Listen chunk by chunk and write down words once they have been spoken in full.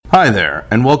Hi there,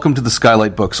 and welcome to the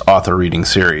Skylight Books author reading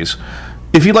series.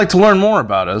 If you'd like to learn more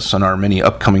about us and our many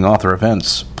upcoming author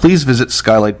events, please visit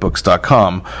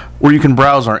skylightbooks.com, where you can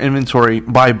browse our inventory,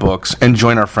 buy books, and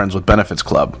join our Friends with Benefits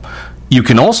Club. You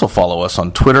can also follow us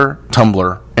on Twitter,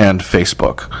 Tumblr, and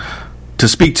Facebook. To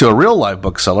speak to a real live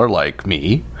bookseller like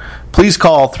me, please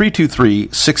call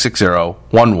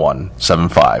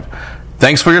 323-660-1175.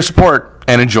 Thanks for your support,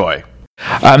 and enjoy.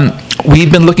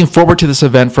 We've been looking forward to this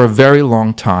event for a very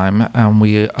long time.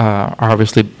 We are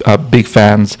obviously big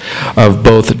fans of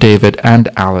both David and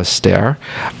Alistair.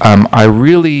 I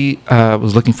really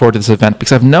was looking forward to this event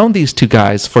because I've known these two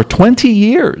guys for 20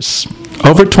 years.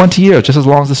 Over 20 years, just as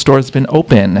long as the store has been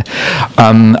open.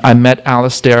 I met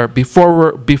Alistair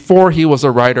before he was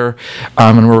a writer,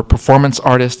 and we were performance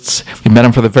artists. We met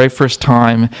him for the very first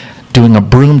time doing a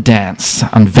broom dance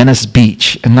on Venice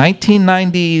Beach in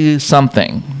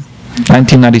 1990-something.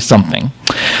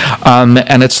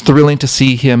 And it's thrilling to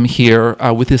see him here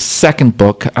with his second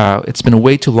book. It's been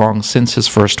way too long since his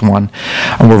first one,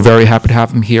 and we're very happy to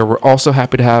have him here. We're also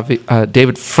happy to have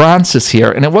David Francis here.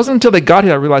 And it wasn't until they got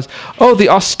here I realized, the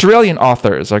Australian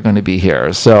authors are going to be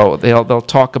here. So they'll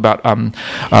talk about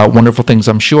wonderful things,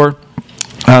 I'm sure.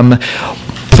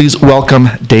 Please welcome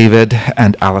David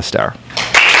and Alistair.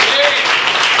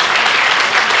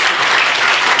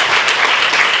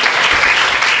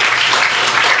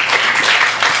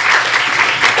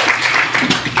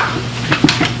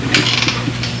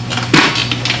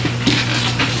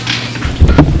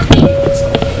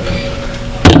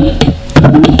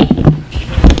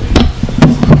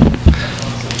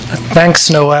 Thanks,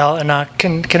 Noel, and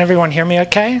can everyone hear me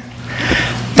okay?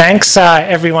 Thanks,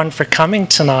 everyone, for coming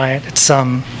tonight. It's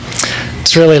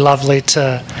really lovely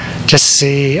to just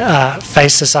see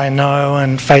faces I know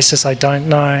and faces I don't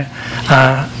know.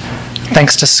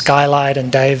 Thanks to Skylight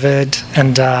and David,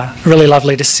 and really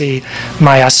lovely to see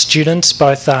my students,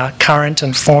 both current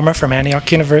and former, from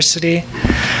Antioch University.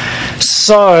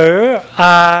 So,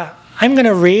 I'm going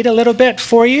to read a little bit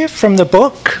for you from the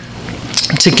book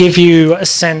to give you a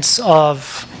sense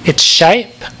of its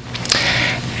shape,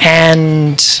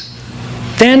 and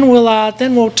then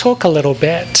we'll talk a little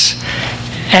bit.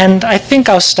 And I think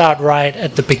I'll start right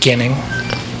at the beginning.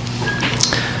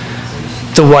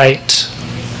 The weight.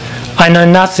 I know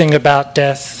nothing about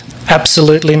death,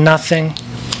 absolutely nothing.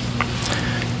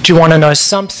 Do you want to know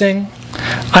something?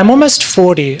 I'm almost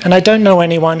 40 and I don't know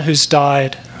anyone who's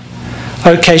died.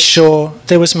 Okay, sure,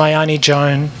 there was my Auntie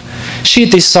Joan. She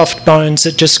had these soft bones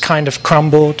that just kind of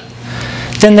crumbled.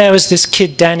 Then there was this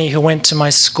kid Danny who went to my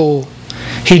school.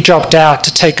 He dropped out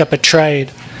to take up a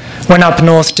trade, went up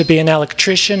north to be an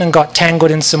electrician and got tangled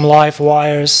in some live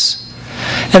wires.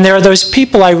 And there are those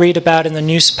people I read about in the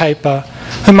newspaper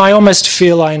whom I almost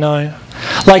feel I know,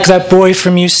 like that boy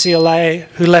from UCLA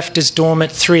who left his dorm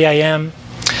at 3 a.m.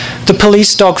 The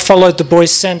police dog followed the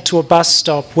boy's scent to a bus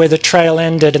stop where the trail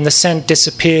ended and the scent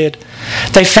disappeared.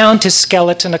 They found his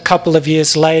skeleton a couple of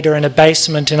years later in a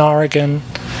basement in Oregon.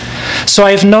 So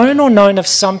I have known of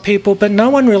some people, but no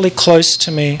one really close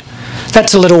to me.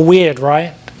 That's a little weird,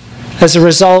 right? As a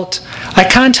result, I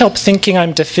can't help thinking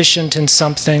I'm deficient in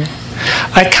something.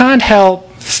 I can't help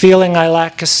feeling I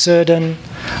lack a certain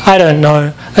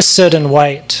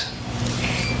weight.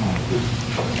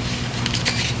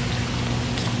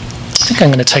 I think I'm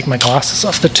going to take my glasses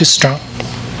off, they're too strong.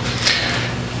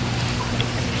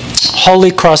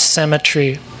 Holy Cross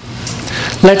Cemetery.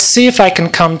 Let's see if I can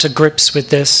come to grips with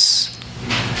this.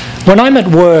 When I'm at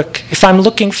work, if I'm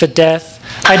looking for death,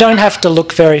 I don't have to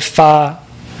look very far.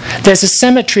 There's a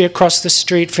cemetery across the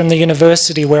street from the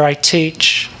university where I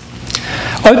teach.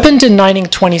 Opened in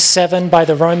 1927 by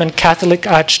the Roman Catholic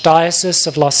Archdiocese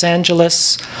of Los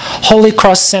Angeles, Holy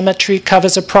Cross Cemetery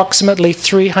covers approximately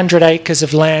 300 acres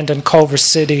of land in Culver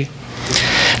City.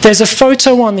 There's a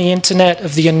photo on the internet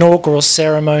of the inaugural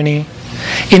ceremony.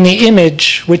 In the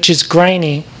image, which is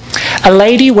grainy, a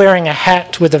lady wearing a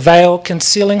hat with a veil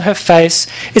concealing her face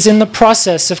is in the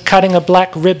process of cutting a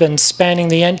black ribbon spanning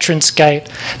the entrance gate,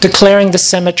 declaring the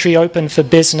cemetery open for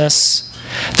business.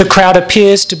 The crowd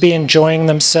appears to be enjoying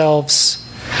themselves.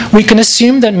 We can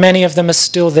assume that many of them are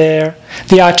still there.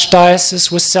 The Archdiocese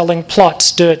was selling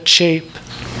plots dirt cheap.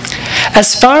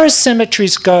 As far as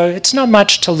cemeteries go, it's not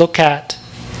much to look at.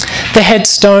 The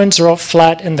headstones are all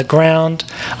flat in the ground.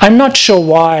 I'm not sure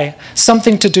why.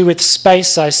 Something to do with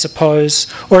space, I suppose,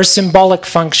 or a symbolic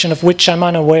function of which I'm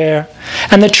unaware.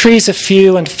 And the trees are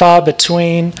few and far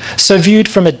between, so viewed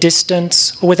from a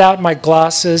distance, or without my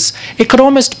glasses, it could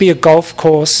almost be a golf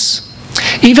course.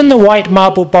 Even the white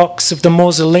marble box of the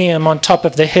mausoleum on top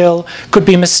of the hill could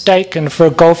be mistaken for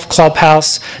a golf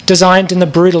clubhouse designed in the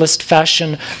brutalist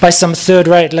fashion by some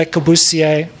third-rate Le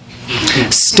Corbusier.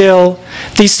 Still,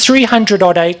 these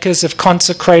 300-odd acres of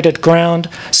consecrated ground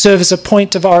serve as a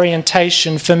point of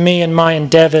orientation for me and my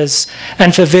endeavours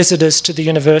and for visitors to the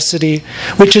university,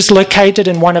 which is located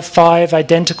in one of 5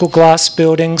 identical glass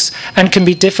buildings and can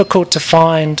be difficult to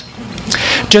find.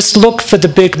 Just look for the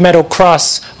big metal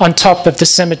cross on top of the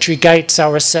cemetery gates,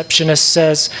 our receptionist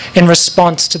says, in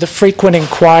response to the frequent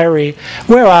inquiry,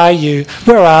 "Where are you?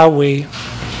 Where are we?"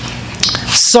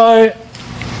 So,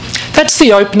 that's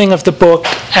the opening of the book,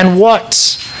 and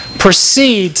what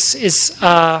proceeds is,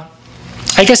 I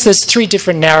guess there's 3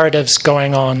 different narratives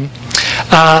going on.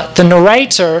 The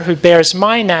narrator, who bears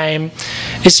my name,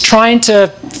 is trying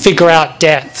to figure out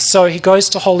death. So he goes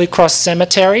to Holy Cross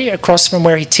Cemetery, across from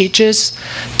where he teaches,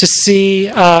 to see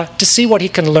what he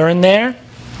can learn there.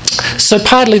 So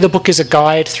partly the book is a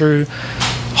guide through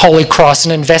Holy Cross,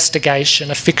 an investigation,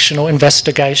 a fictional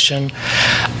investigation.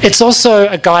 It's also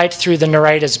a guide through the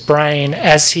narrator's brain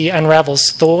as he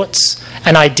unravels thoughts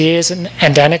and ideas and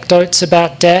anecdotes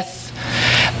about death.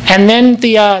 And then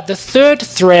the third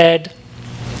thread,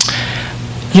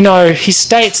 he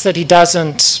states that he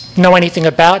doesn't know anything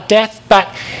about death, but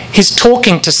he's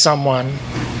talking to someone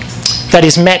that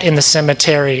he's met in the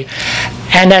cemetery.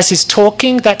 And as he's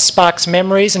talking, that sparks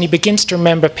memories, and he begins to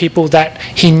remember people that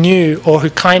he knew or who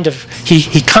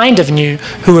he kind of knew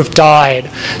who have died.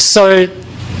 So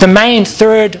the main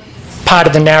third part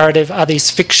of the narrative are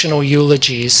these fictional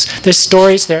eulogies. They're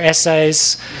stories, they're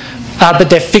essays, but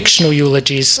they're fictional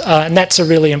eulogies, and that's a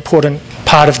really important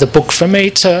part of the book for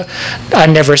me. I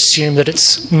never assume that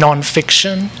it's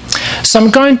non-fiction. So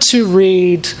I'm going to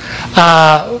read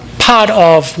part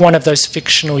of one of those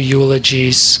fictional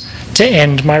eulogies to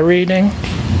end my reading.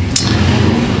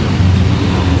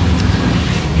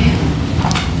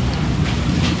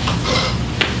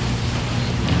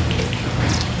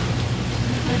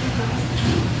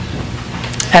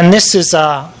 And this is,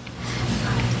 the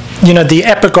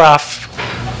epigraph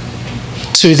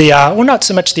to the, not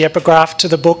so much the epigraph to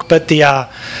the book, but the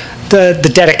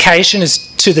dedication is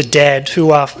to the dead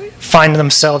who find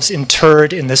themselves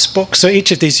interred in this book. So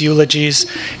each of these eulogies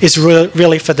is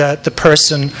really for the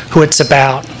person who it's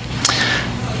about.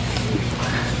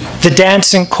 The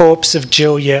dancing corpse of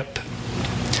Jill Yip.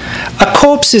 A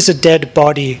corpse is a dead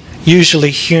body,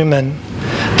 usually human,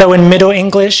 though in Middle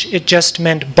English it just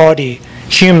meant body,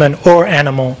 human or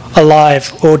animal,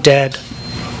 alive or dead.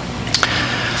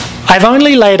 I've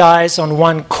only laid eyes on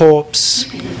one corpse,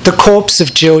 the corpse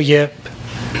of Jill Yip.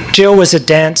 Jill was a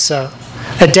dancer.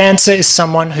 A dancer is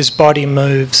someone whose body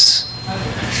moves.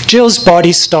 Jill's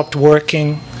body stopped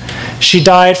working. She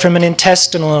died from an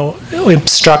intestinal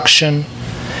obstruction.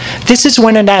 This is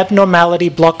when an abnormality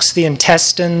blocks the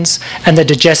intestines and the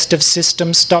digestive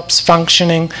system stops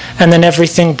functioning, and then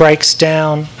everything breaks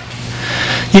down.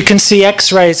 You can see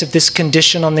X-rays of this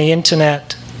condition on the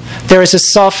internet. There is a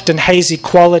soft and hazy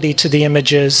quality to the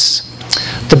images.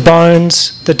 The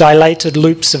bones, the dilated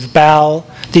loops of bowel,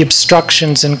 the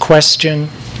obstructions in question.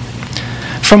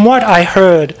 From what I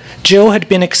heard, Jill had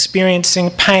been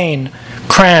experiencing pain,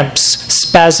 cramps,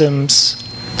 spasms.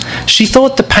 She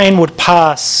thought the pain would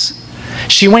pass.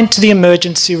 She went to the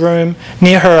emergency room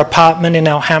near her apartment in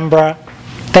Alhambra.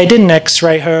 They didn't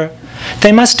X-ray her.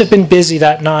 They must have been busy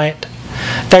that night.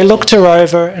 They looked her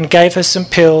over and gave her some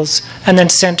pills and then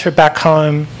sent her back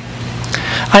home.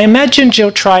 I imagine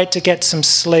Jill tried to get some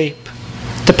sleep.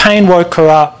 The pain woke her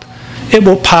up. It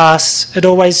will pass. It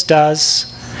always does.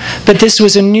 But this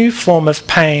was a new form of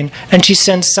pain, and she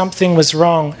sensed something was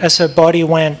wrong as her body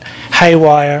went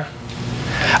haywire.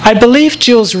 I believe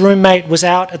Jill's roommate was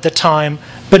out at the time,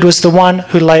 but was the one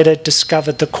who later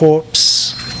discovered the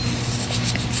corpse.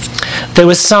 There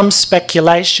was some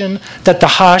speculation that the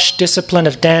harsh discipline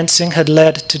of dancing had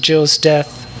led to Jill's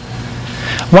death.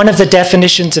 One of the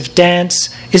definitions of dance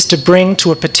is to bring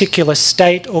to a particular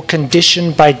state or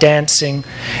condition by dancing.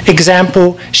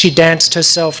 Example, she danced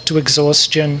herself to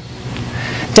exhaustion.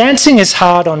 Dancing is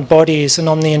hard on bodies and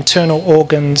on the internal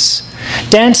organs.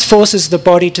 Dance forces the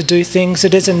body to do things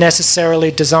it isn't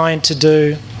necessarily designed to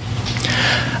do.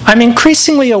 I'm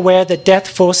increasingly aware that death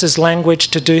forces language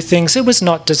to do things it was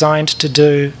not designed to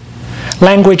do.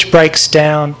 Language breaks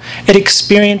down. It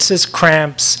experiences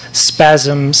cramps,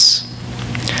 spasms.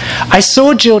 I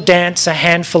saw Jill dance a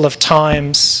handful of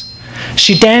times.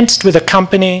 She danced with a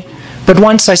company, but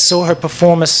once I saw her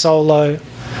perform a solo,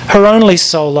 her only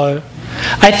solo.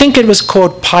 I think it was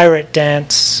called Pirate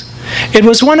Dance. It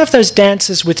was one of those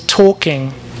dances with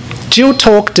talking. Jill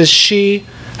talked as she,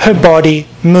 her body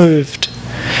moved.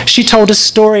 She told a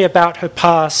story about her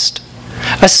past.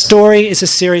 A story is a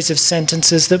series of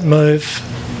sentences that move.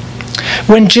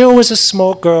 When Jill was a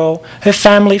small girl, her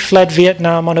family fled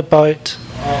Vietnam on a boat.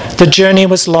 The journey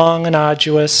was long and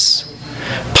arduous.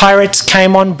 Pirates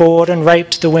came on board and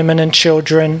raped the women and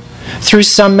children, threw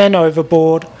some men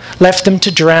overboard, left them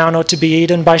to drown or to be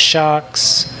eaten by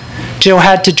sharks. Jill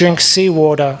had to drink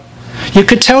seawater. You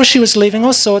could tell she was leaving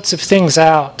all sorts of things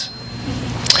out.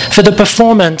 For the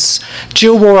performance,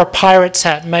 Jill wore a pirate's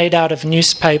hat made out of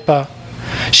newspaper.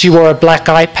 She wore a black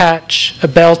eye patch, a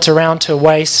belt around her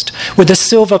waist, with a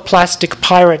silver plastic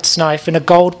pirate's knife in a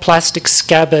gold plastic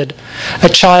scabbard, a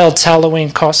child's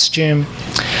Halloween costume.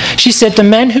 She said the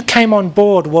men who came on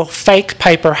board wore fake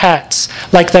paper hats,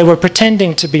 like they were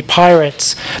pretending to be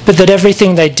pirates, but that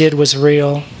everything they did was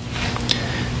real.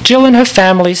 Jill and her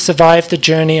family survived the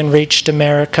journey and reached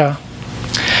America.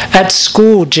 At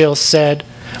school, Jill said,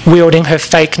 wielding her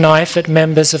fake knife at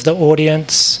members of the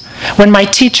audience, when my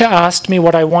teacher asked me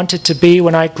what I wanted to be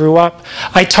when I grew up,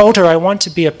 I told her I want to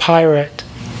be a pirate.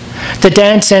 The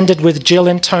dance ended with Jill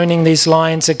intoning these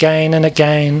lines again and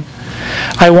again.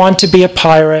 I want to be a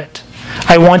pirate.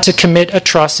 I want to commit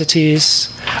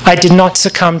atrocities. I did not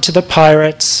succumb to the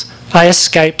pirates. I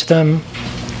escaped them.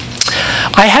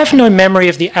 I have no memory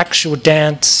of the actual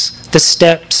dance, the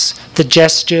steps, the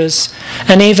gestures,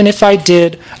 and even if I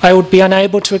did, I would be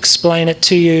unable to explain it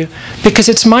to you because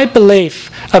it's my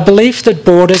belief, a belief that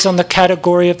borders on the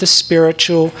category of the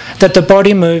spiritual, that the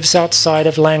body moves outside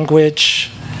of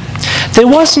language. There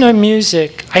was no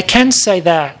music, I can say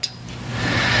that.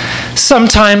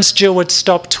 Sometimes Jill would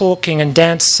stop talking and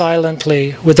dance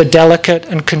silently with a delicate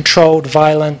and controlled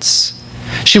violence.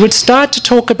 She would start to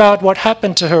talk about what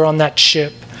happened to her on that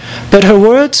ship, but her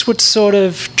words would sort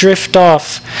of drift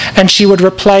off, and she would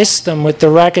replace them with the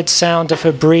ragged sound of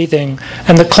her breathing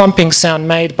and the clumping sound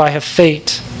made by her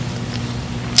feet.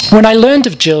 When I learned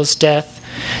of Jill's death,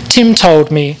 Tim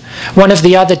told me one of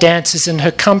the other dancers in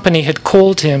her company had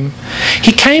called him.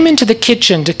 He came into the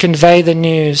kitchen to convey the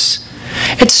news.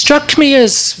 It struck me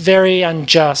as very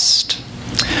unjust.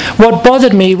 What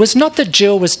bothered me was not that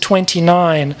Jill was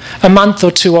 29, a month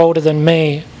or two older than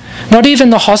me, not even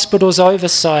the hospital's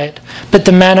oversight, but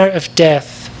the manner of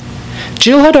death.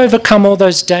 Jill had overcome all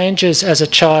those dangers as a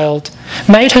child,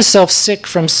 made herself sick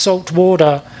from salt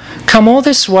water, come all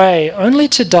this way only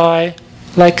to die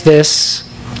like this.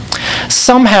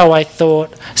 Somehow, I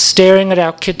thought, staring at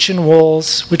our kitchen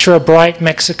walls, which are a bright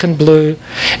Mexican blue,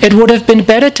 it would have been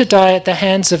better to die at the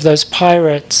hands of those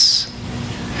pirates.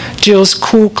 Jill's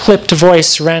cool, clipped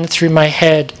voice ran through my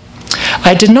head.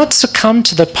 I did not succumb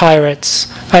to the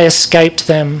pirates. I escaped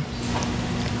them.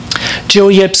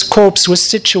 Jill Yip's corpse was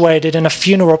situated in a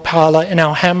funeral parlour in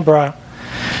Alhambra.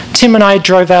 Tim and I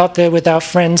drove out there with our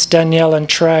friends Danielle and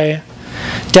Trey.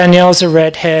 Danielle's a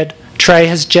redhead. Trey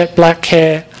has jet black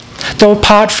hair. Though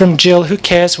apart from Jill, who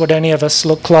cares what any of us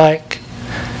look like?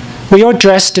 We all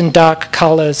dressed in dark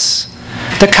colours.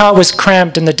 The car was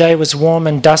cramped and the day was warm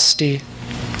and dusty.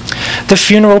 The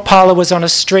funeral parlour was on a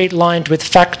street lined with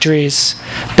factories,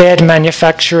 bed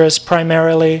manufacturers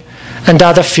primarily, and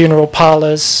other funeral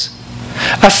parlours.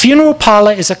 A funeral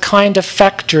parlour is a kind of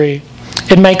factory.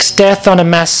 It makes death on a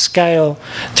mass scale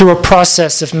through a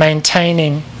process of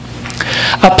maintaining.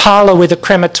 A parlour with a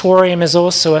crematorium is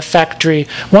also a factory,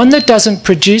 one that doesn't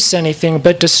produce anything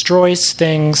but destroys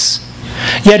things.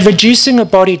 Yet reducing a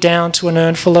body down to an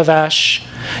urnful of ash,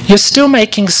 you're still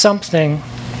making something.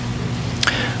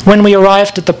 When we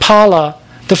arrived at the parlour,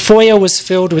 the foyer was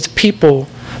filled with people,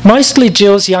 mostly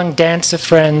Jill's young dancer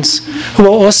friends, who were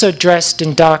also dressed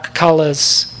in dark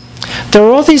colours. There were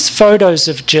all these photos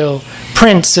of Jill,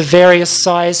 prints of various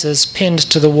sizes pinned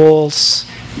to the walls.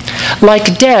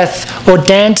 Like death or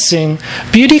dancing,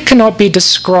 beauty cannot be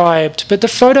described, but the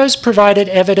photos provided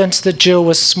evidence that Jill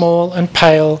was small and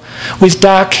pale, with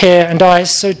dark hair and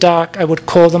eyes so dark I would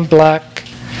call them black.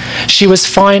 She was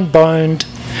fine-boned.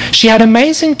 She had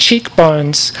amazing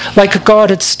cheekbones, like God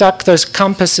had stuck those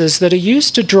compasses that are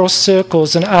used to draw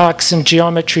circles and arcs in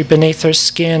geometry beneath her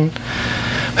skin.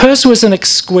 Hers was an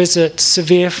exquisite,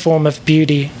 severe form of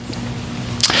beauty.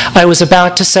 I was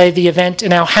about to say the event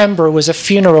in Alhambra was a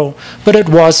funeral, but it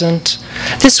wasn't.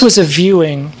 This was a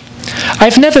viewing.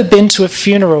 I've never been to a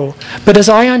funeral, but as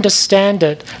I understand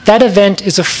it, that event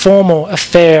is a formal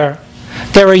affair.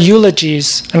 There are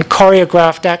eulogies and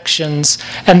choreographed actions,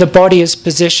 and the body is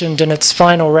positioned in its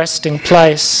final resting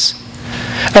place.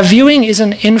 A viewing is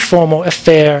an informal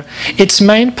affair. Its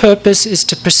main purpose is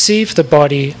to perceive the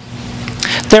body.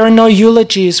 There are no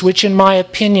eulogies, which in my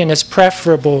opinion is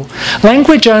preferable.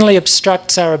 Language only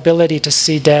obstructs our ability to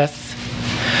see death.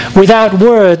 Without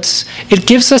words, it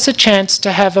gives us a chance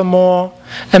to have a more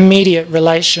immediate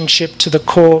relationship to the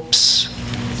corpse.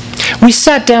 We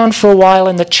sat down for a while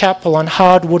in the chapel on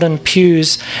hard wooden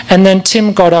pews, and then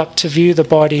Tim got up to view the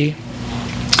body.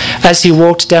 As he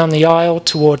walked down the aisle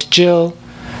toward Jill,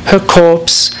 her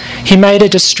corpse, he made a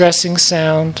distressing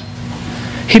sound.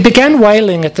 He began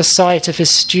wailing at the sight of his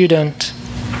student.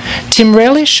 Tim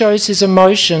rarely shows his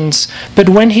emotions, but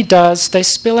when he does, they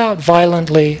spill out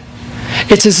violently.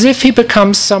 It's as if he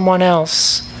becomes someone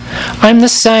else. I'm the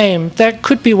same. That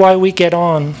could be why we get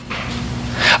on.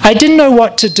 I didn't know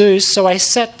what to do, so I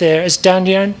sat there as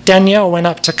Danielle went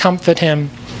up to comfort him.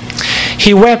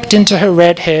 He wept into her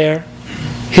red hair.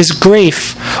 His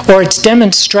grief, or its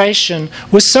demonstration,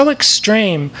 was so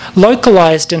extreme,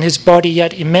 localized in his body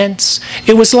yet immense,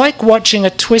 it was like watching a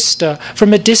twister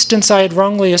from a distance I had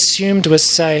wrongly assumed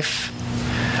was safe.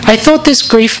 I thought this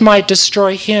grief might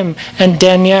destroy him and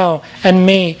Danielle and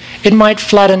me. It might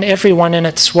flatten everyone in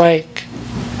its wake.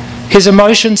 His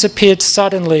emotions appeared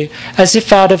suddenly, as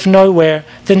if out of nowhere,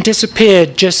 then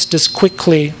disappeared just as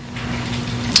quickly.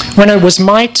 When it was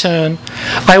my turn,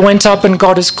 I went up and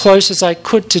got as close as I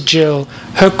could to Jill,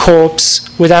 her corpse,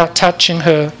 without touching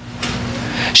her.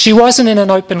 She wasn't in an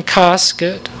open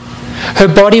casket. Her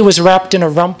body was wrapped in a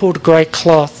rumpled grey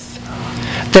cloth.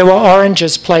 There were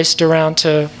oranges placed around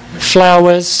her,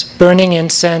 flowers, burning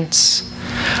incense.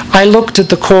 I looked at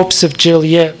the corpse of Jill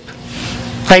Yip.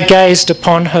 I gazed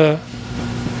upon her.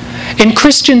 In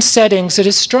Christian settings, it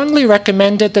is strongly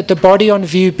recommended that the body on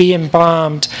view be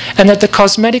embalmed and that the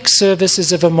cosmetic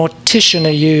services of a mortician are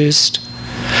used.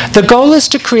 The goal is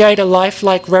to create a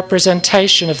lifelike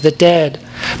representation of the dead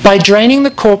by draining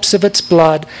the corpse of its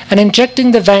blood and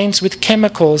injecting the veins with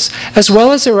chemicals, as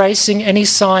well as erasing any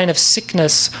sign of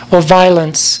sickness or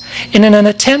violence, in an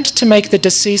attempt to make the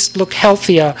deceased look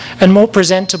healthier and more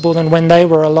presentable than when they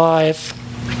were alive.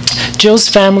 Jill's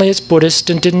family is Buddhist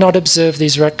and did not observe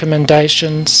these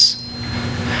recommendations.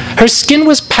 Her skin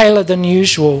was paler than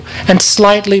usual and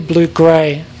slightly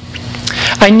blue-grey.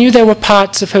 I knew there were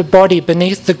parts of her body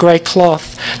beneath the grey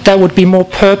cloth that would be more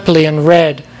purpley and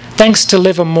red, thanks to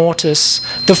livor mortis,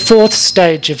 the fourth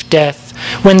stage of death,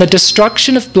 when the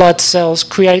destruction of blood cells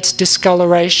creates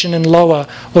discoloration in lower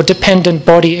or dependent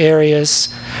body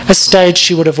areas, a stage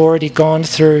she would have already gone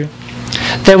through.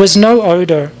 There was no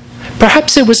odour.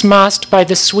 Perhaps it was masked by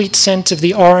the sweet scent of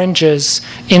the oranges,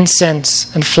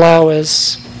 incense, and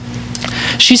flowers.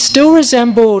 She still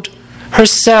resembled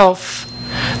herself.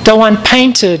 Though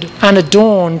unpainted,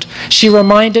 unadorned, she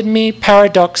reminded me,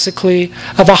 paradoxically,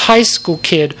 of a high school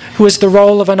kid who is the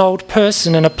role of an old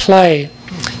person in a play.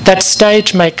 That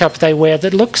stage makeup they wear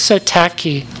that looks so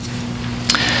tacky.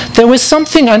 There was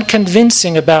something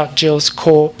unconvincing about Jill's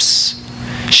corpse.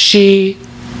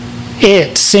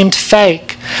 It seemed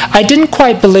fake. I didn't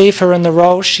quite believe her in the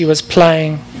role she was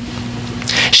playing.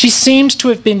 She seemed to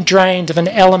have been drained of an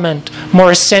element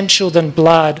more essential than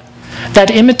blood,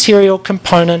 that immaterial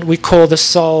component we call the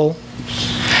soul.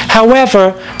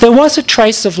 However, there was a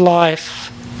trace of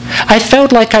life. I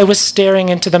felt like I was staring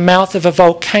into the mouth of a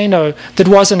volcano that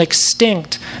wasn't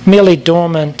extinct, merely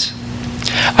dormant.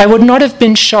 I would not have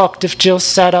been shocked if Jill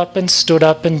sat up and stood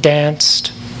up and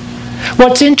danced.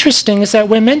 What's interesting is that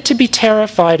we're meant to be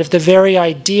terrified of the very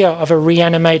idea of a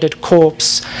reanimated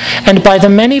corpse, and by the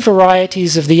many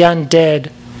varieties of the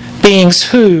undead, beings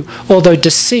who, although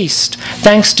deceased,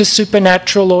 thanks to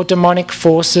supernatural or demonic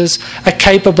forces, are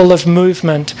capable of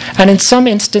movement and in some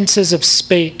instances of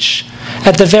speech.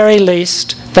 At the very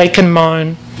least, they can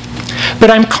moan. But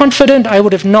I'm confident I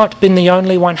would have not been the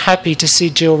only one happy to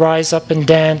see Jill rise up and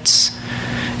dance,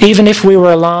 even if we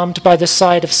were alarmed by the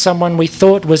sight of someone we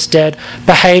thought was dead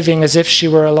behaving as if she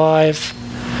were alive.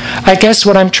 I guess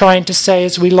what I'm trying to say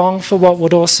is we long for what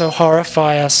would also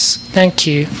horrify us. Thank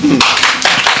you.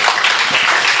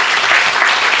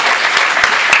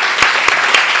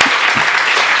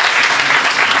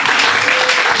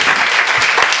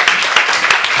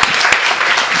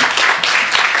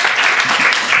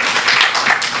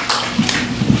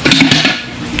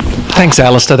 Thanks,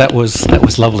 Alistair. That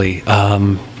was lovely.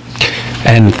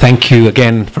 And thank you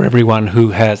again for everyone who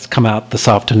has come out this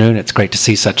afternoon. It's great to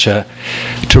see such a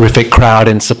terrific crowd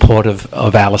in support of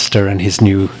Alistair and his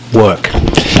new work.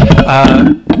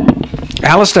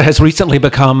 Alistair has recently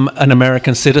become an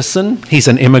American citizen. He's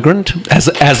an immigrant, as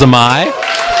am I.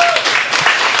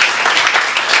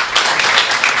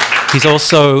 He's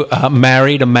also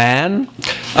married a man,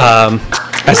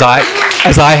 as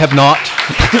I have not.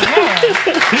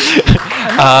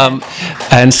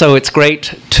 And so it's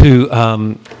great to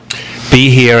be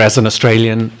here as an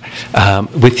Australian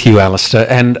with you, Alistair.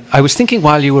 And I was thinking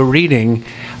while you were reading,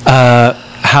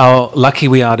 how lucky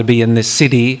we are to be in this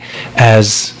city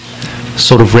as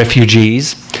sort of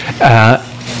refugees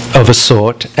of a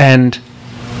sort. And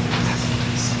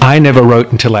I never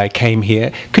wrote until I came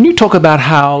here. Can you talk about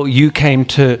how you came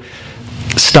to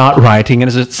start writing? And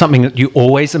is it something that you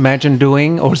always imagined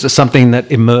doing, or is it something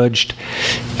that emerged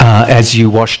as you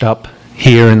washed up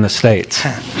here in the States?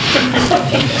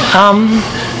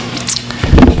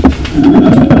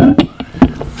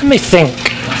 Let me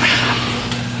think.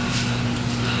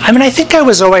 I mean, I think I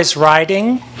was always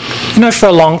writing, for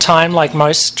a long time, like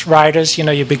most writers.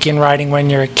 You begin writing when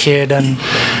you're a kid, and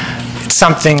it's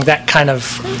something that kind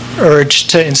of urge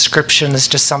to inscription is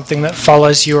just something that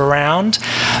follows you around.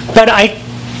 But I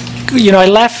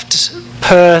left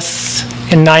Perth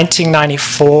in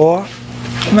 1994.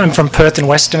 I'm from Perth in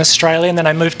Western Australia, and then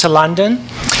I moved to London,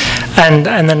 and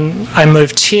then I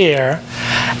moved here.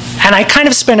 And I kind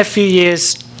of spent a few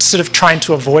years sort of trying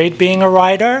to avoid being a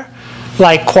writer,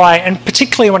 and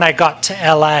particularly when I got to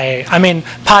LA. I mean,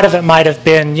 part of it might have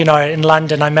been, in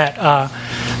London I met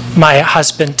my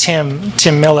husband Tim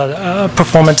Miller, a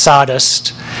performance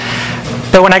artist.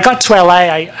 But when I got to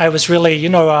LA, I was really,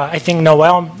 I think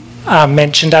Noel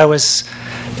mentioned I was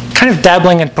kind of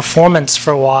dabbling in performance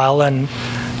for a while, and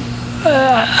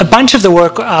a bunch of the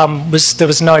work there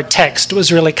was no text. It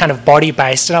was really kind of body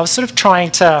based, and I was sort of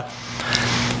trying to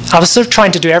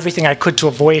do everything I could to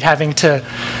avoid having to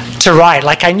write.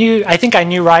 I think I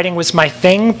knew writing was my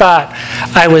thing, but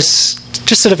I was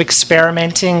just sort of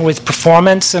experimenting with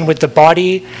performance and with the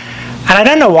body, and I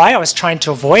don't know why I was trying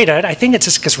to avoid it. I think it's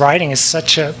just because writing is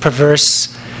such a perverse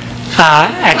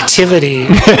activity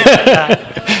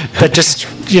that just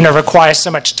requires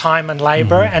so much time and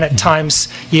labor, and at times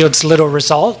yields little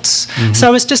results. So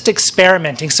I was just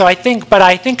experimenting. So I think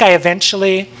I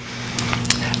eventually,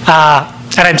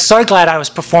 and I'm so glad I was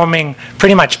performing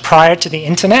pretty much prior to the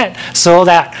internet, so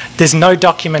that there's no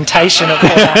documentation of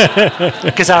all that,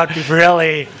 because I would be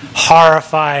really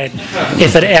horrified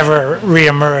if it ever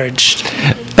reemerged.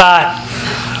 But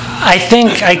I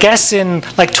guess in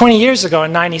 20 years ago,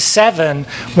 in 97,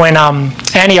 when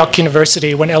Antioch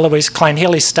University, when Eloise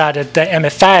Klein-Healy started the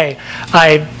MFA,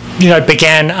 I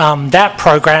began that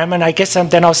program, and I guess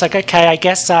then I was like, okay, I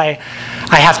guess I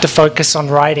have to focus on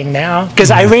writing now,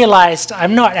 because I realized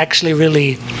I'm not actually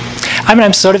really,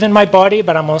 I'm sort of in my body,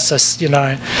 but I'm also,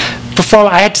 before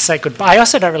I had to say goodbye. I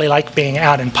also don't really like being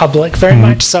out in public very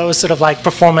much, so it was sort of like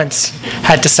performance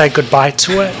had to say goodbye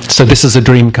to it. So this is a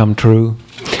dream come true.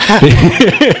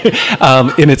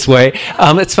 In its way.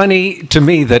 It's funny to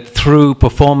me that through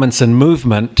performance and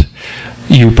movement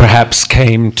you perhaps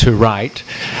came to write,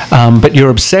 but your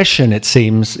obsession, it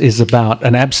seems, is about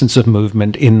an absence of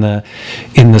movement in the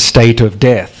state of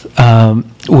death.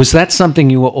 Was that something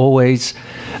you were always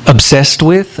obsessed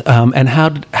with, and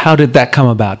how did that come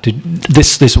about? Did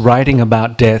this writing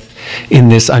about death in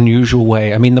this unusual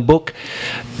way? I mean, the book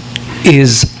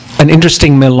is an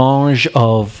interesting melange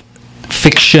of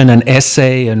fiction and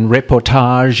essay and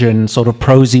reportage and sort of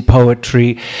prosy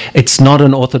poetry. It's not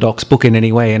an orthodox book in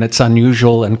any way, and it's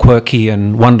unusual and quirky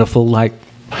and wonderful, like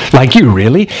you,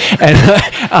 really.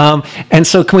 And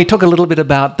so can we talk a little bit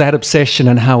about that obsession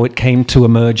and how it came to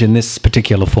emerge in this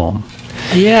particular form?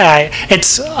 Yeah,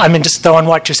 just throwing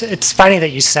what you said. It's funny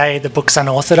that you say the book's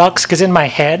unorthodox, because in my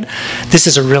head, this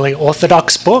is a really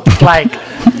orthodox book. Like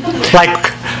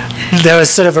there was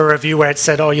sort of a review where it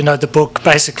said, the book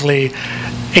basically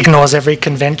ignores every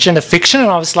convention of fiction, and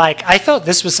I was like, I thought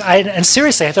this was, and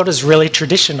seriously, I thought it was really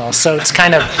traditional. So it's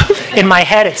kind of, in my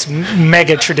head, it's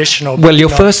mega traditional. Well, your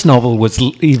first novel was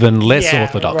even less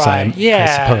orthodox, right. I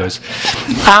suppose.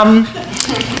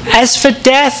 As for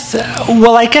death,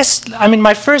 well,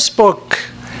 my first book,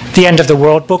 The End of the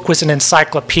World book, was an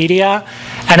encyclopedia,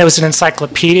 and it was an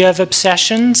encyclopedia of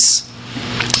obsessions,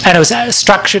 and it was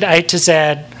structured A to Z,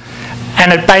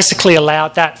 and it basically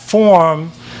allowed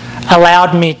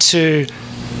me to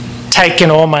take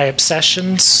in all my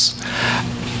obsessions.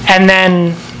 And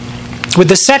then with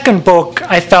the second book,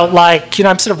 I felt like,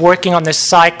 I'm sort of working on this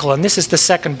cycle, and this is the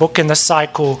second book in the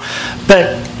cycle.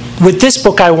 But with this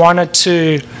book, I wanted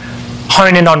to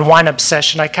hone in on one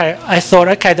obsession. I thought,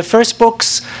 the first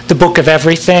book's the book of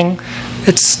everything.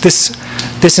 It's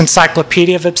this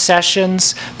encyclopedia of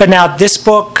obsessions. But now this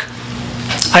book,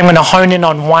 I'm going to hone in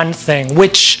on one thing,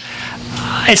 which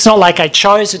it's not like I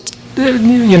chose it,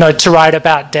 to write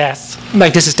about death.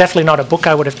 Like, this is definitely not a book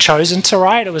I would have chosen to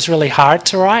write. It was really hard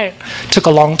to write. It took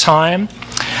a long time.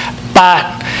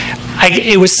 But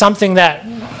it was something that,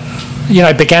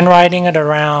 I began writing it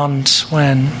around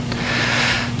when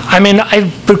I mean, I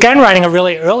began writing a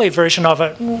really early version of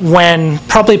it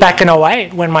probably back in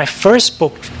 2008, when my first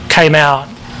book came out.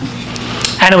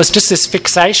 And it was just this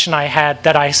fixation I had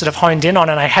that I sort of honed in on,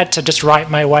 and I had to just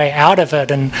write my way out of it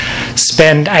and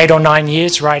spend 8 or 9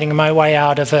 years writing my way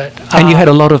out of it. And you had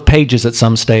a lot of pages at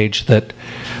some stage that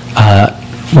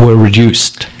were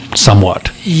reduced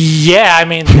somewhat. Yeah, I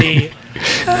mean,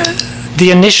 the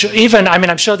initial,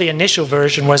 I'm sure the initial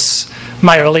version was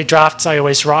my early drafts I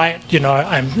always write,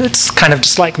 it's kind of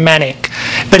just like manic.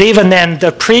 But even then,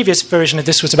 the previous version of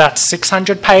this was about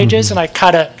 600 pages, and I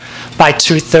cut it by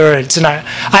 2/3. And I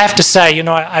have to say,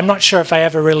 I'm not sure if I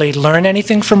ever really learned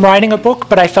anything from writing a book,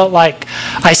 but I felt like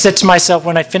I said to myself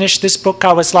when I finished this book,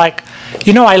 I was like,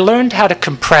 I learned how to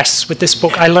compress with this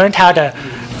book. I learned how to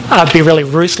be really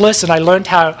ruthless, and I learned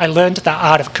the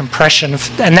art of compression,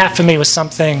 and that for me was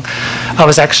something I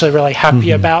was actually really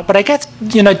happy about. But I guess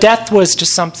death was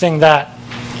just something that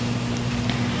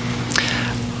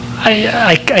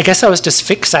I guess I was just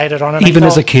fixated on it. Even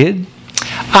as a kid?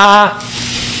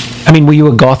 Were you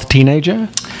a goth teenager?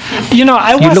 You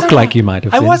look like you might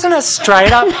have been. I wasn't a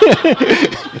straight up.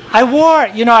 I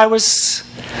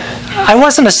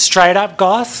wasn't a straight up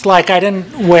goth. Like, I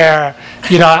didn't wear,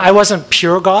 I wasn't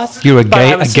pure goth. You were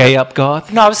a gay up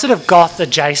goth? No, I was sort of goth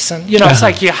adjacent. It's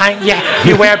like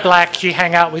you wear black, you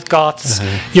hang out with goths.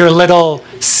 You're a little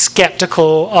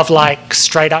skeptical of like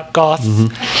straight up goth,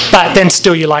 but then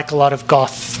still you like a lot of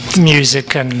goth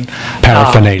music and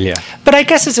paraphernalia. But I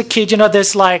guess as a kid,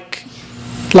 there's like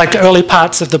early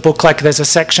parts of the book, like there's a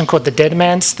section called The Dead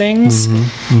Man's Things,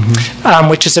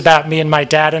 which is about me and my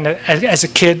dad. And as a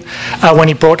kid, when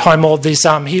he brought home all these,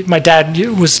 my dad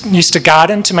used to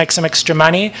garden to make some extra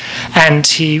money, and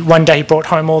one day he brought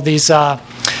home all these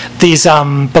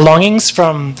belongings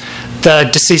from the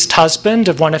deceased husband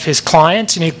of one of his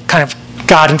clients, and he kind of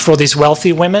gardened for all these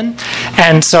wealthy women,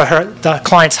 and so the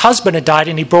client's husband had died,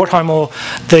 and he brought home all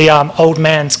the old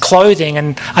man's clothing,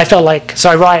 and I felt like, so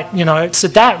I write, so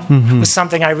that was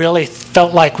something I really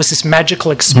felt like was this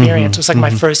magical experience. It was like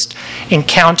my first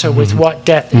encounter with what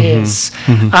death is.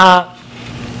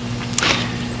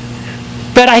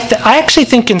 But I actually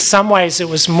think in some ways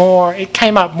it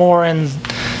came up more in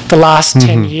the last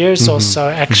 10 years or so,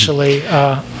 actually.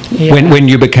 When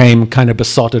you became kind of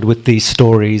besotted with these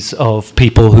stories of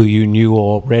people who you knew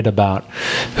or read about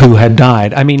who had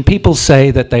died. People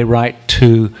say that they write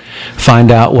to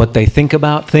find out what they think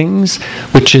about things,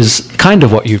 which is kind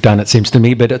of what you've done, it seems to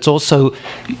me, but it's also,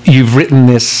 you've written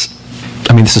this,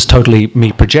 this is totally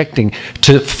me projecting,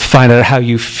 to find out how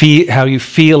you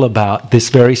feel about this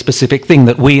very specific thing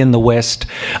that we in the West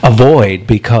avoid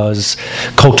because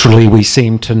culturally we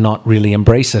seem to not really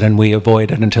embrace it, and we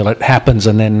avoid it until it happens,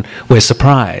 and then we're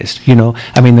surprised.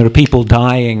 There are people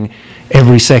dying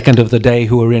every second of the day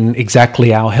who are in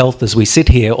exactly our health as we sit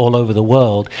here all over the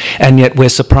world, and yet we're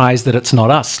surprised that it's not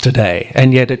us today,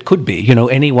 and yet it could be.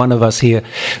 Any one of us here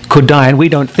could die, and we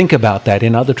don't think about that.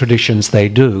 In other traditions they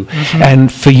do.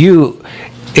 And for you,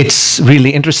 it's really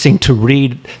interesting to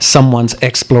read someone's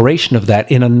exploration of that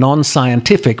in a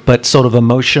non-scientific but sort of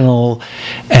emotional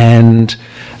and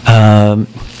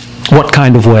what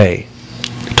kind of way?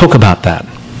 Talk about that.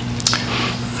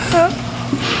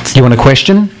 You want a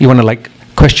question? You want to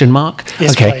question mark?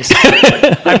 Yes, please.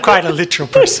 I'm quite a literal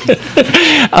person.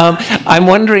 I'm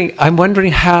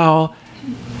wondering how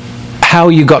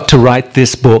you got to write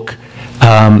this book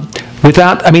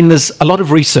without. There's a lot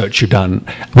of research you've done,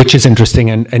 which is interesting,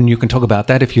 and you can talk about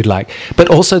that if you'd like. But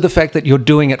also the fact that you're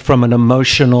doing it from an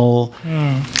emotional,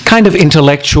 kind of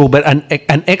intellectual, but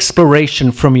an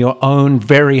exploration from your own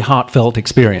very heartfelt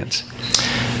experience.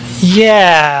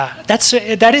 Yeah,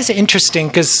 that is interesting,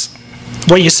 because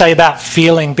what you say about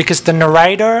feeling, because the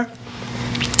narrator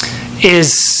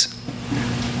he's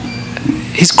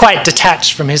quite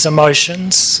detached from his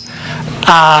emotions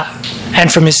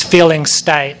and from his feeling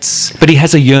states. But he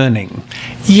has a yearning.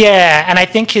 Yeah, and I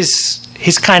think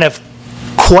his kind of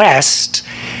quest,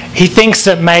 he thinks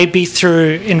that maybe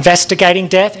through investigating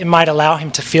death, it might allow him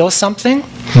to feel something.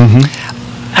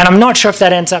 And I'm not sure if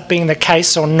that ends up being the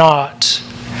case or not.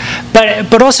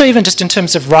 But also even just in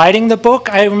terms of writing the book,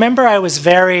 I remember I was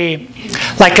very,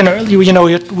 you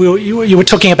were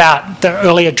talking about the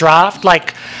earlier draft.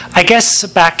 I guess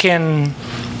back in,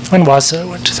 when was it?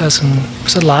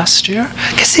 Was it last year?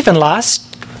 I guess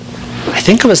I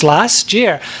think it was last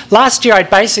year. Last year I'd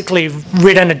basically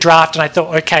written a draft and I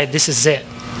thought, okay, this is it.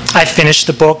 I finished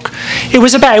the book. It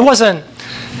was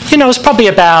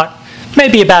probably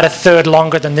maybe about a third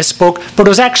longer than this book, but it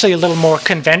was actually a little more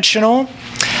conventional.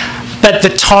 But the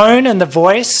tone and the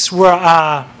voice were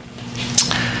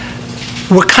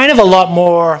kind of a lot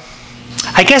more,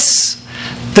 I guess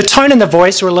the tone and the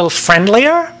voice were a little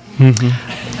friendlier.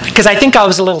 Because I think I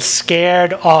was a little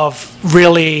scared of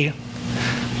really,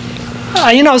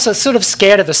 I was sort of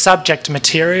scared of the subject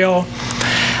material.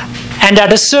 And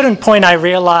at a certain point, I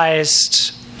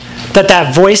realized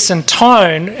that voice and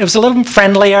tone, it was a little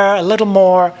friendlier, a little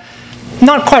more,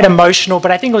 not quite emotional,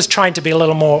 but I think it was trying to be a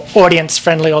little more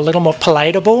audience-friendly or a little more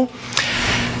palatable.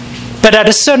 But at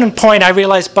a certain point, I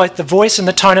realized both the voice and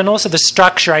the tone and also the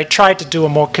structure, I tried to do a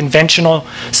more conventional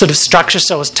sort of structure,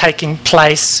 so it was taking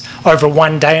place over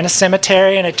one day in a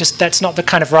cemetery, and that's not the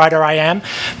kind of writer I am.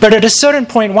 But at a certain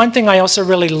point, one thing I also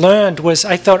really learned was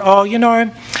I thought,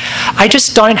 I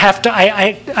just don't have to,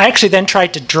 I actually then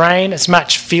tried to drain as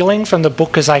much feeling from the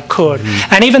book as I could.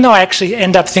 And even though I actually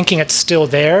end up thinking it's still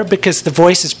there, because the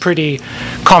voice is pretty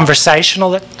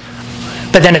conversational,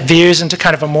 but then it veers into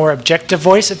kind of a more objective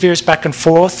voice. It veers back and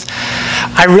forth.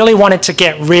 I really wanted to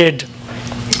get rid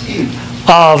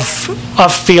of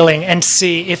feeling and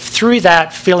see if through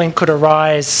that feeling could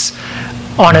arise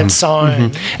on its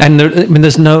own. And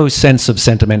there's no sense of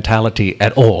sentimentality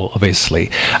at all, obviously.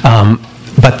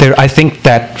 But I think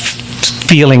that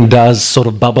feeling does sort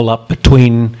of bubble up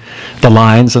between the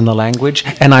lines and the language,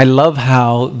 and I love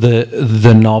how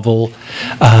the novel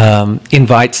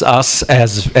invites us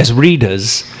as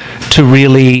readers to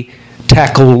really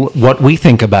tackle what we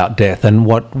think about death and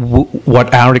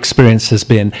what our experience has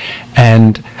been,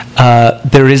 and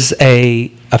there is a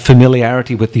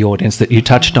familiarity with the audience that you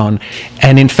touched on,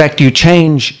 and in fact you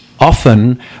change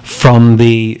often from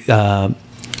the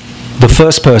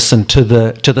first person to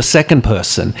the second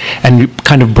person, and you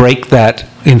kind of break that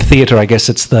in theatre. I guess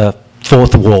it's the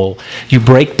fourth wall. You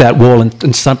break that wall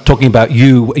and start talking about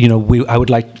you. I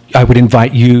would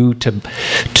invite you to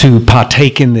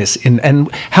partake in this.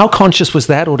 And how conscious was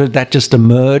that, or did that just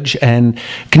emerge? And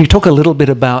can you talk a little bit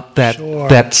about that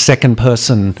that second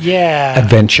person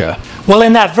adventure? Well,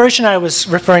 in that version I was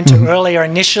referring to earlier,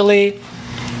 initially,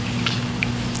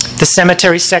 the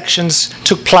cemetery sections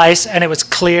took place, and it was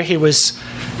clear he was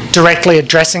directly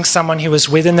addressing someone he was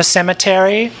with in the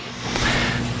cemetery.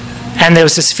 And there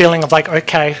was this feeling of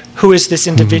okay, who is this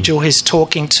individual he's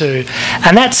talking to?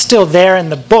 And that's still there in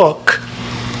the book.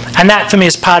 And that, for me,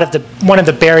 is part of one of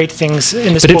the buried things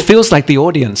in this book. But it feels like the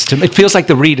audience, it feels like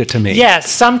the reader to me. Yeah,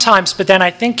 sometimes. But then I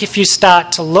think if you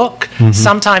start to look,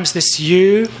 sometimes this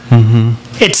you,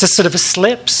 it's a sort of a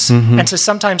slips. And so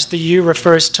sometimes the you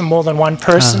refers to more than one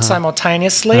person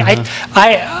simultaneously.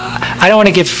 I don't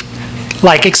want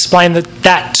to explain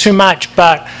that too much,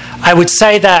 but I would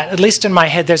say that, at least in my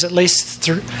head, there's at least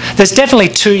there's definitely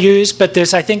two yous, but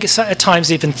there's, I think, at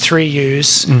times even three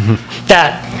yous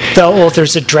that the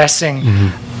author's addressing.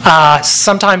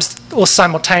 Sometimes or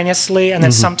simultaneously, and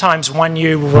then sometimes one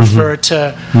you will refer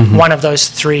to one of those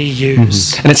three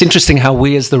yous. And it's interesting how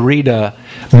we as the reader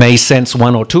may sense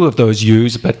one or two of those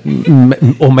yous, but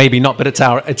or maybe not, but it's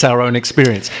our own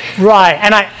experience. Right,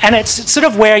 and it's sort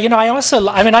of where,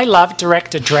 I love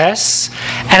direct address,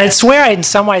 and it's where in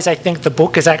some ways I think the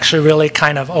book is actually really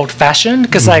kind of old-fashioned,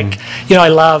 because I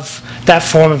love that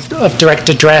form of direct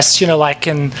address, like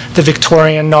in the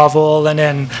Victorian novel and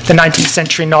in the 19th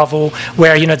century novel,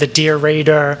 where, the dear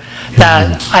reader,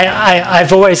 that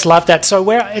I've always loved that. So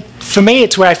for me,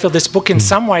 it's where I feel this book in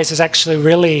some ways is actually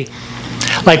really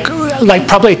like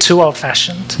probably too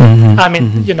old-fashioned.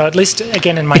 At least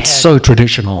again in my head. It's so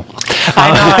traditional.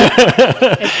 I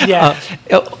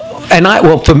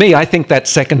know. For me, I think that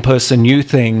second person you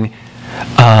thing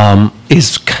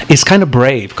is kind of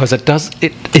brave, because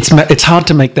it's hard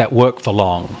to make that work for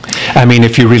long.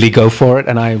 If you really go for it,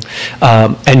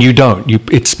 and you don't,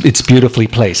 it's beautifully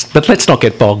placed. But let's not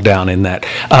get bogged down in that.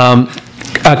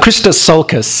 Krista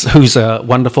Sulkus, who's a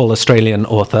wonderful Australian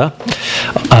author,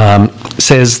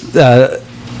 says,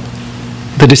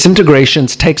 the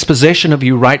disintegrations takes possession of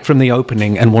you right from the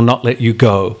opening and will not let you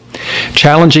go.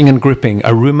 Challenging and gripping,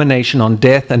 a rumination on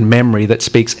death and memory that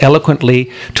speaks eloquently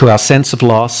to our sense of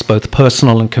loss, both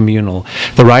personal and communal.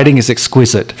 The writing is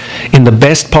exquisite. In the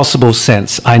best possible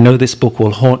sense, I know this book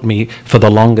will haunt me for the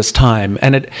longest time.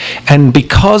 And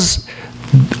because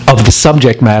of the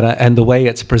subject matter and the way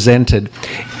it's presented,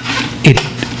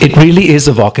 it really is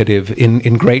evocative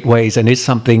in great ways, and is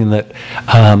something that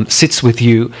sits with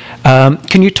you.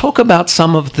 Can you talk about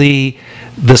some of the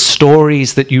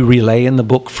stories that you relay in the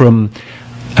book from?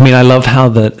 I love how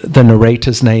the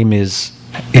narrator's name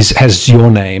has your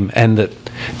name, and that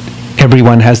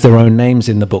everyone has their own names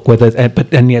in the book,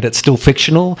 and yet it's still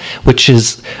fictional, which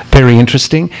is very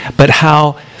interesting. But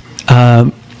how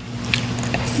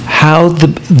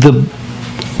the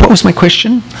what was my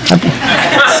question?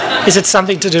 Is it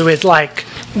something to do with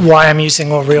why I'm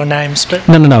using all real names, but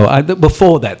No.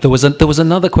 Before that, there was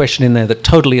another question in there that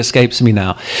totally escapes me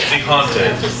now. Is he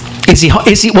haunted?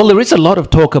 Is he? Well, there is a lot of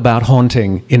talk about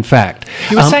haunting. In fact,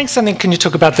 you were saying something. Can you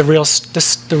talk about the real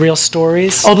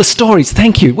stories? Oh, the stories.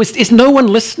 Thank you. Is no one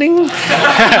listening?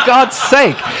 For God's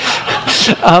sake.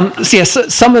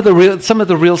 Some of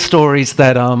the real stories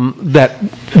that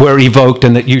were evoked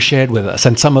and that you shared with us,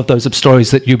 and some of those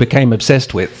stories that you became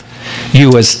obsessed with,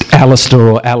 you as Alistair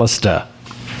or Alistair,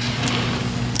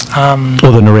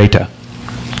 or the narrator.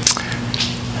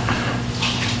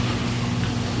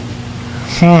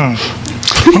 No,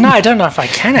 I don't know if I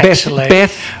can actually.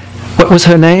 Beth, what was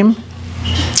her name?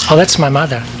 Oh, that's my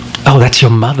mother. Oh, that's your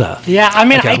mother. Yeah, I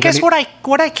mean, Okay, I guess what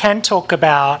I can talk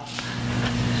about.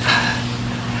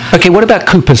 Okay, what about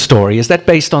Cooper's story? Is that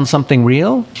based on something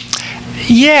real?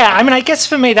 Yeah, I mean, I guess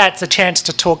for me that's a chance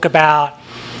to talk about,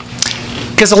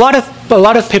 because a lot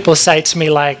of people say to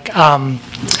me like,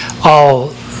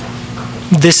 "Oh,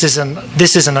 this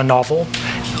isn't a novel,"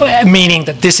 meaning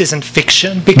that this isn't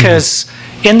fiction, because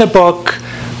in the book,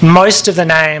 most of the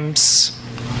names,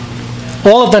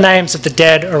 all of the names of the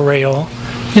dead are real.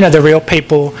 You know, the real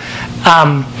people.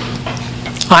 I'm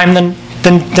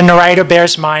the narrator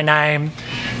bears my name.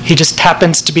 He just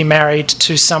happens to be married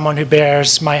to someone who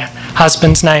bears my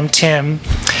husband's name, Tim.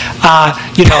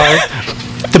 You know,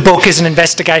 the book is an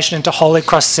investigation into Holy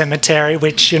Cross Cemetery,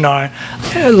 which, you know,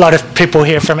 a lot of people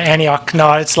here from Antioch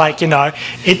know. It's like, you know,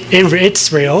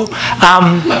 it's real.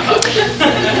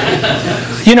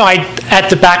 You know, at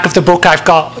the back of the book, I've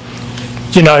got,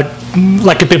 you know,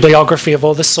 like a bibliography of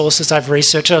all the sources I've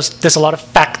researched. There's a lot of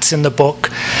facts in the book.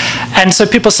 And so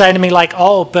people say to me like,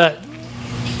 "Oh, but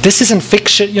this isn't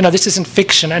fiction, you know, this isn't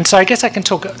fiction." And so I guess I could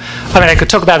talk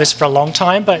about this for a long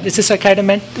time, but is this okay to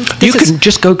mention? You can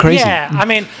just go crazy. Yeah, I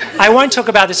mean, I won't talk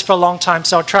about this for a long time,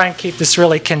 so I'll try and keep this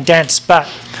really condensed, but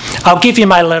I'll give you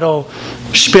my little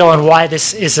spiel on why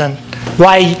this isn't,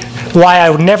 why I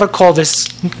would never call this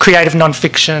creative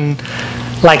nonfiction,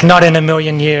 like not in a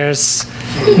million years,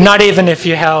 not even if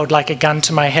you held like a gun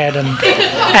to my head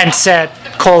and said,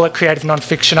 call it creative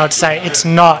nonfiction, I'd say it's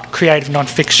not creative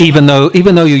nonfiction. Even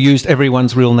though you used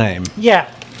everyone's real name. Yeah,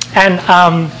 and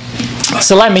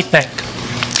so let me think.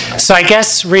 So I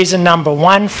guess reason number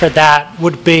one for that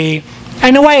would be,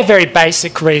 in a way, a very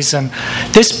basic reason.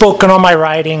 This book and all my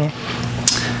writing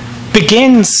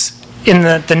begins in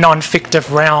the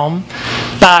non-fictive realm,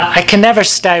 but I can never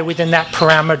stay within that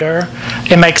parameter.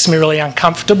 It makes me really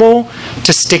uncomfortable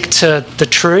to stick to the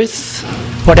truth,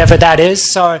 whatever that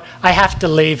is. So I have to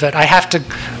leave it. I have to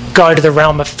go to the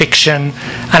realm of fiction,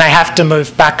 and I have to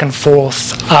move back and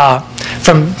forth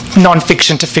from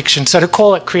non-fiction to fiction. So to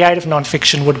call it creative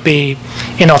non-fiction would be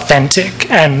inauthentic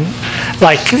and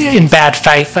like in bad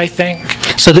faith, I think.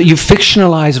 So that you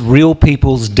fictionalize real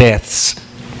people's deaths.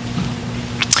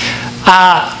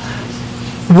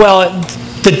 Well,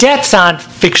 the deaths aren't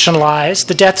fictionalized.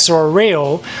 The deaths are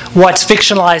real. What's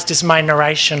fictionalized is my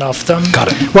narration of them. Got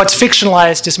it. What's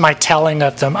fictionalized is my telling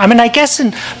of them. I mean, I guess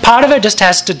part of it just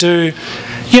has to do,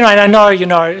 you know, and I know, you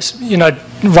know,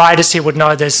 writers here would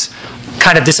know there's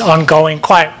kind of this ongoing,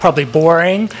 quite probably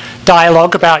boring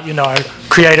dialogue about, you know,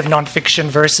 creative nonfiction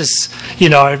versus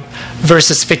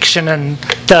fiction and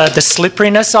the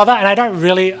slipperiness of it. And I don't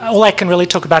really, all I can really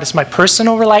talk about is my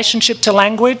personal relationship to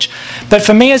language. But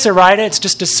for me as a writer, it's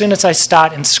just as soon as I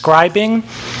start inscribing,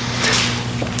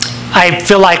 I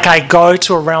feel like I go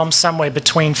to a realm somewhere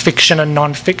between fiction and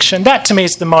nonfiction. That to me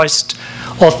is the most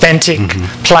authentic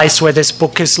place where this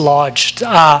book is lodged.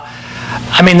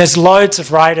 I mean, there's loads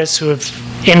of writers who have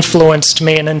influenced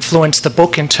me and influenced the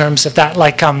book in terms of that.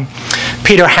 Like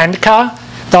Peter Handke,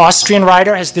 the Austrian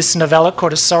writer, has this novella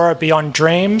called A Sorrow Beyond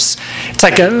Dreams. It's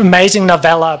like an amazing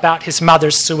novella about his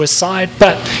mother's suicide,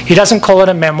 but he doesn't call it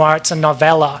a memoir, it's a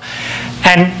novella.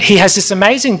 And he has this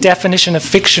amazing definition of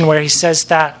fiction where he says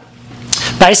that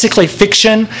basically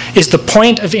fiction is the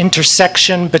point of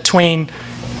intersection between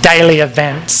daily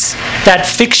events. That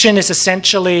fiction is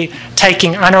essentially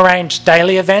taking unarranged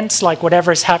daily events, like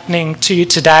whatever is happening to you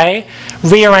today,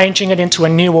 rearranging it into a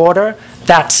new order.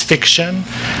 That's fiction.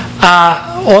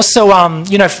 Also,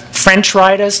 you know, French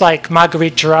writers like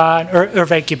Marguerite Duras or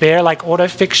Hervé Guibert, like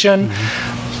autofiction,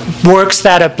 works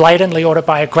that are blatantly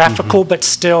autobiographical, but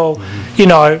still, you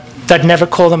know, they'd never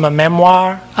call them a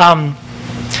memoir.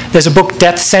 There's a book,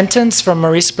 Death Sentence, from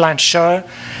Maurice Blanchot,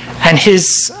 and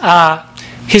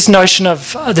his notion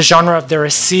of the genre of the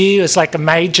récit is like a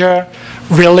major,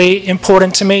 really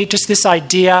important to me. Just this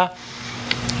idea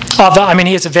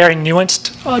he has a very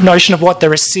nuanced notion of what the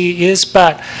Récit is,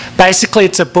 but basically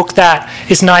it's a book that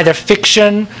is neither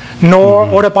fiction nor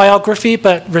autobiography,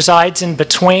 but resides in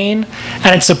between.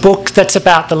 And it's a book that's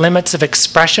about the limits of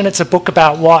expression. It's a book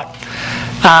about what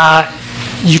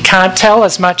you can't tell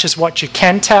as much as what you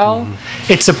can tell.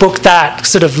 It's a book that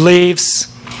sort of leaves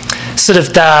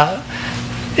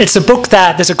it's a book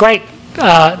that there's a great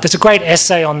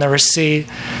essay on the Récit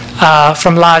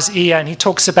from Lars Iya, and he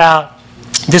talks about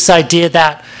this idea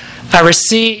that a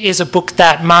Récit is a book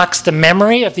that marks the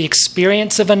memory of the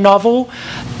experience of a novel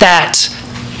that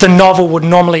the novel would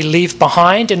normally leave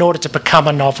behind in order to become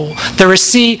a novel. The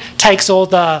Récit takes all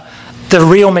the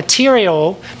real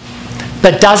material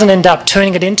but doesn't end up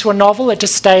turning it into a novel. It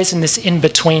just stays in this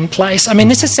in-between place. I mean,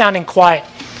 this is sounding quite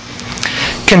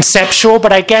conceptual,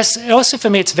 but I guess also for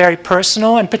me it's very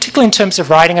personal, and particularly in terms of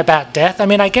writing about death. I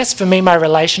mean, I guess for me my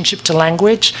relationship to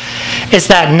language is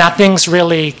that nothing's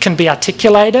really can be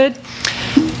articulated.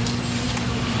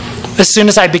 As soon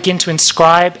as I begin to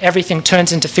inscribe, everything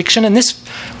turns into fiction, and this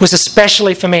was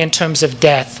especially for me in terms of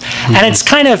death. And it's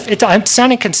kind of, I'm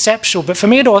sounding conceptual, but for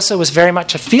me it also was very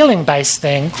much a feeling-based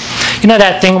thing. You know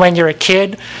that thing when you're a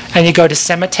kid and you go to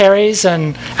cemeteries,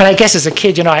 and I guess as a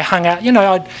kid, I hung out,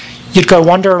 you'd go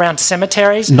wander around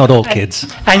cemeteries. Not all kids.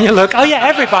 And you look, oh yeah,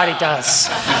 everybody does.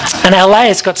 And LA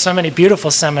has got so many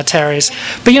beautiful cemeteries.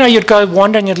 But you'd go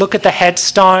wander and you'd look at the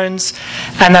headstones,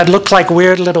 and they'd look like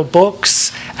weird little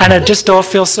books, and it just all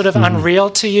feels sort of unreal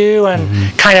to you,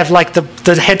 and kind of like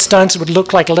the headstones would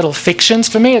look like little fictions.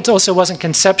 For me, it also wasn't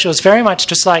conceptual. It's very much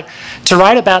just like to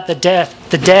write about the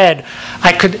dead.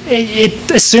 I could,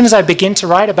 as soon as I begin to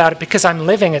write about it, because I'm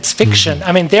living, it's fiction.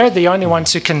 I mean, they're the only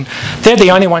ones who can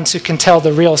tell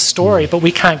the real story, but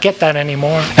we can't get that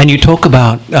anymore. And you talk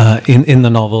about in the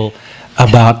novel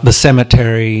about the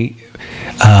cemetery,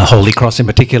 Holy Cross in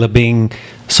particular, being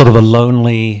sort of a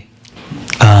lonely,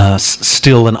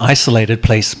 still an isolated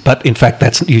place. But in fact,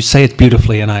 you say it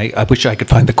beautifully, and I wish I could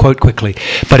find the quote quickly.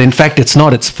 But in fact, it's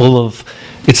not. It's full of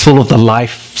the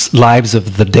lives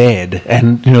of the dead,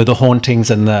 and the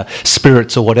hauntings and the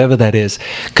spirits or whatever that is.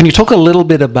 Can you talk a little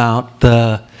bit about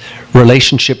the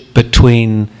relationship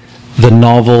between the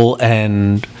novel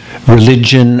and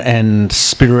religion and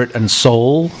spirit and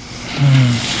soul?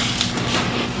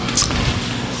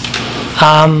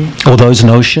 Or those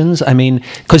notions? I mean,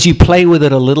 because you play with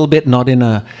it a little bit, not in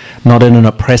an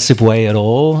oppressive way at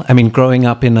all. I mean, growing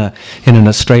up in an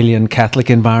Australian Catholic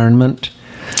environment,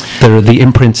 there are the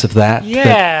imprints of that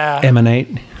that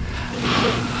emanate.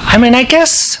 I mean, I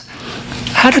guess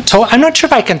how to talk. I'm not sure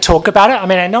if I can talk about it. I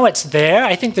mean, I know it's there.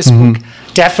 I think this book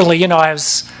definitely. I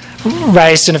was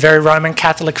raised in a very Roman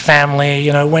Catholic family.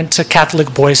 Went to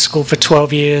Catholic boys' school for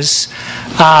 12 years.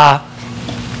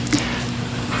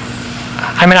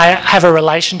 I mean, I have a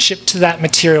relationship to that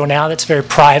material now that's very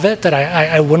private that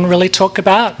I wouldn't really talk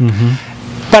about.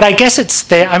 But I guess it's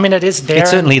there. I mean, it is there.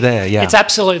 It's certainly there, yeah. It's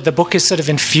absolutely, the book is sort of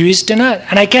infused in it.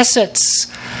 And I guess it's...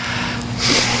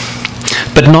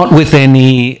 But not with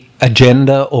any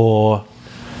agenda or...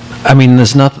 I mean,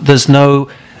 there's no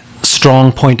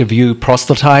strong point of view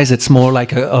proselytized. It's more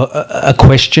like a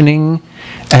questioning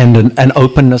and an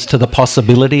openness to the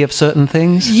possibility of certain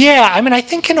things. Yeah, I mean, I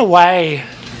think in a way,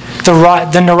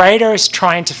 the narrator is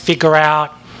trying to figure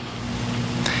out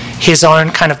his own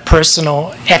kind of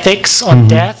personal ethics on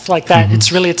death, like that.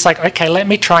 It's like, okay, let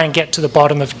me try and get to the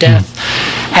bottom of death.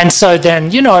 And so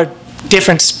then,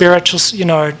 different spirituals,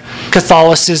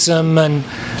 Catholicism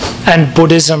and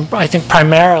Buddhism, I think,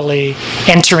 primarily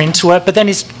enter into it. But then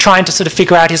he's trying to sort of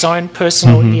figure out his own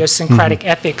personal idiosyncratic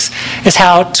ethics as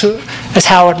how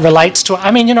it relates to it.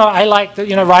 I mean, I like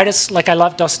writers, like I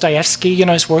love Dostoevsky.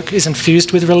 His work is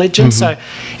infused with religion. So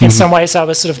in some ways, I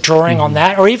was sort of drawing on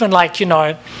that. Or even like,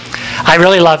 I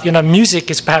really love, music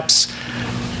is perhaps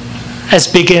as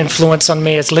big an influence on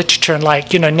me as literature, and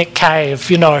like, Nick Cave,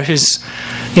 who's,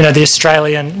 the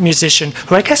Australian musician,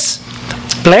 who I guess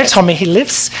Blair told me he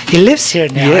lives here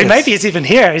now. Yes. Maybe he's even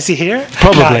here. Is he here?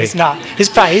 Probably. No, he's not.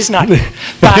 He's not.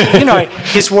 But,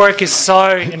 his work is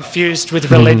so infused with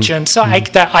religion, so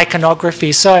that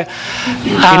iconography. So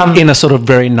in a sort of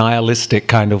very nihilistic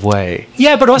kind of way.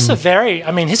 Yeah, but also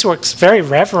his work's very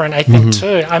reverent, I think,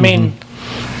 too. I mean,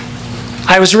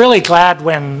 I was really glad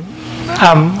when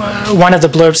one of the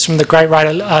blurbs from the great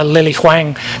writer Lily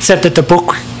Huang said that the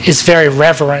book is very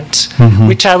reverent,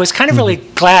 which I was kind of really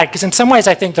glad, because in some ways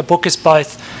I think the book is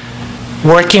both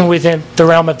working within the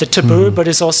realm of the taboo, but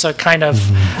is also kind of,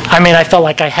 I felt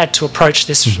like I had to approach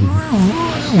this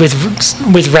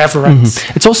with reverence.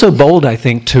 It's also bold, I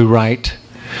think, to write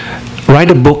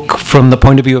a book from the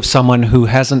point of view of someone who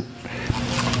hasn't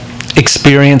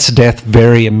experience death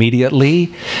very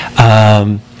immediately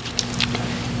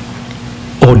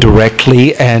or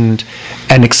directly, and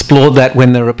explore that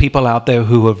when there are people out there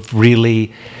who have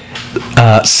really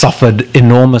suffered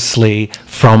enormously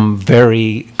from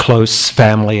very close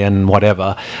family and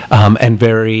whatever, and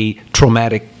very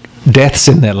traumatic deaths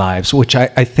in their lives, which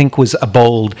I think was a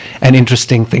bold and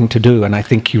interesting thing to do, and I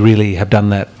think you really have done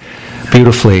that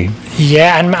beautifully.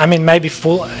 Yeah, and I mean, maybe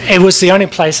it was the only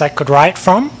place I could write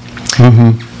from,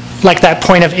 like that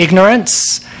point of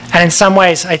ignorance. And in some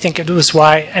ways, I think it was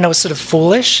why, and it was sort of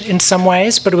foolish in some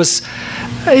ways, but it was,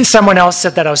 someone else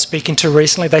said that I was speaking to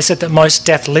recently, they said that most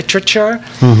death literature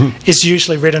is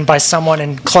usually written by someone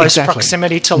in close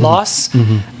proximity to loss.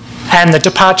 And the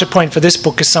departure point for this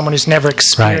book is someone who's never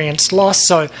experienced loss.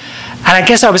 So, and I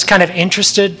guess I was kind of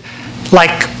interested,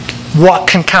 like, what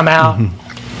can come out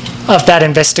of that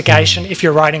investigation if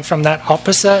you're writing from that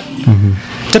opposite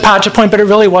departure point. But it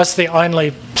really was the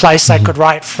only place I could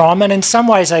write from. And in some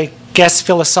ways, I guess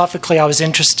philosophically, I was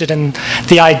interested in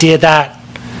the idea that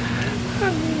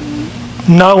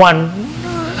no one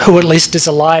who at least is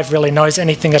alive really knows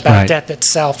anything about death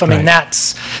itself. I mean,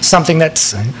 that's something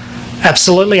that's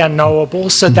absolutely unknowable.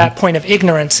 So that point of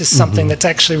ignorance is something that's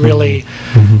actually really,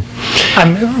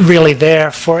 really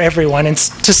there for everyone, and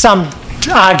to some,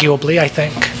 arguably, I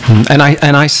think. And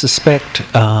I suspect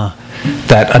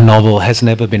that a novel has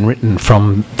never been written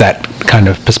from that kind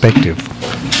of perspective.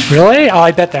 Really? Oh,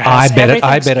 I bet there has.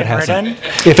 I bet it hasn't.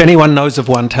 If anyone knows of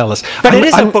one, tell us. But it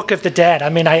is a Book of the Dead. I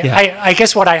mean, I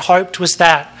guess what I hoped was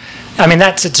that, I mean,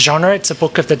 that's its genre. It's a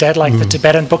Book of the Dead, like the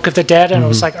Tibetan Book of the Dead. And it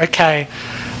was like, okay,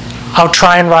 I'll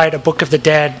try and write a Book of the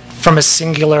Dead from as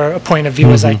singular a point of view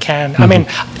as I can. I mean,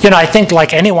 you know, I think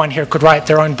like anyone here could write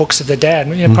their own books of the dead.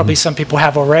 You know, probably some people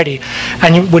have already.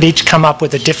 And you would each come up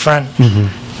with a different,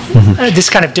 this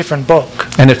kind of different book.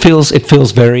 And it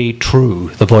feels very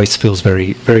true. The voice feels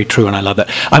very, very true, and I love that.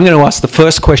 I'm going to ask the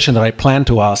first question that I plan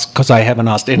to ask, because I haven't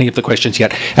asked any of the questions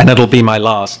yet, and it'll be my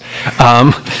last.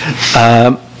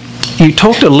 You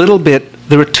talked a little bit,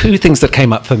 there are two things that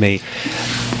came up for me.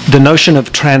 The notion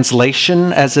of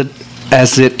translation as it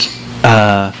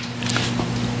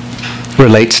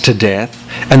relates to death,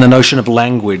 and the notion of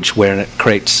language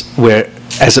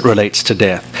as it relates to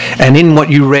death. And in what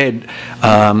you read,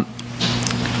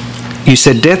 you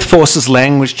said death forces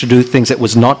language to do things it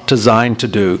was not designed to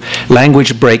do.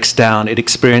 Language breaks down; it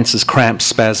experiences cramp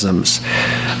spasms.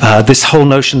 This whole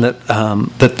notion that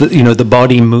the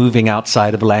body moving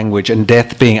outside of language and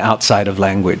death being outside of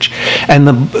language, and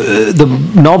the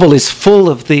novel is full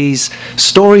of these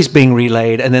stories being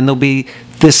relayed, and then there'll be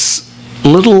this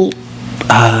little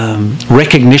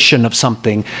recognition of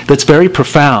something that's very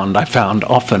profound, I found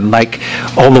often, like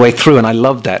all the way through, and I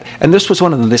love that. And this was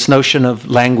one of them, this notion of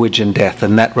language and death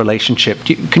and that relationship.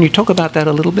 Can you talk about that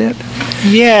a little bit?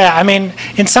 Yeah, I mean,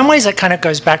 in some ways it kind of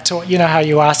goes back to, you know, how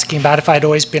you were asking about if I'd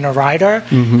always been a writer,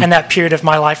 and that period of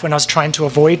my life when I was trying to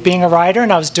avoid being a writer,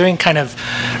 and I was doing kind of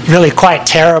really quite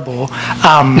terrible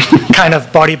kind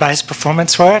of body-based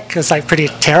performance work. It was like pretty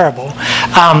terrible.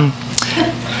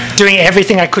 Doing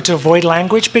everything I could to avoid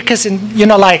language, because I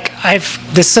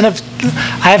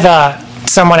have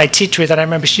someone I teach with, and I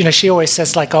remember she always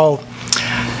says like,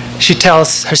 she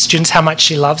tells her students how much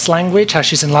she loves language, how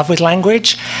she's in love with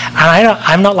language, and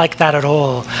I'm not like that at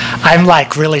all. I'm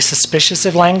like really suspicious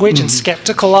of language and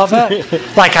skeptical of it.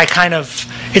 Like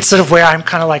it's sort of where I'm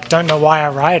kind of like, don't know why I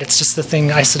write. It's just the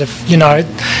thing I sort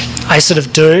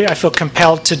of do. I feel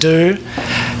compelled to do.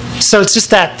 So it's just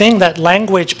that thing, that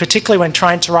language, particularly when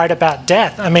trying to write about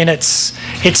death. I mean, it's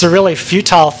a really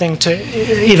futile thing to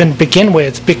even begin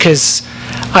with, because,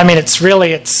 I mean,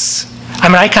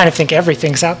 I kind of think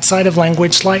everything's outside of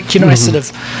language, like, I sort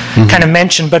of kind of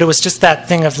mentioned, but it was just that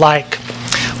thing of like,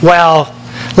 well,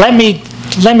 let me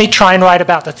try and write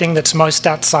about the thing that's most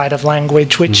outside of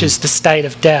language, which is the state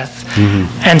of death,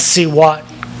 and see what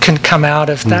can come out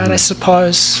of that, I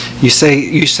suppose. You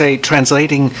say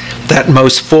translating that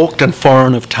most forked and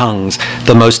foreign of tongues,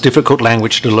 the most difficult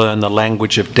language to learn, the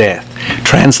language of death,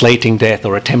 translating death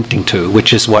or attempting to,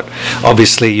 which is what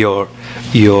obviously you're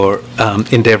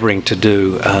endeavoring to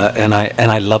do, and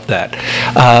I love that.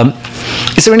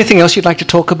 Is there anything else you'd like to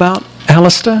talk about,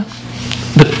 Alistair?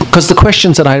 Because the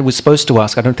questions that I was supposed to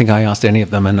ask, I don't think I asked any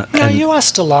of them. No, you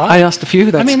asked a lot. I asked a few.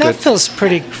 That's good. That feels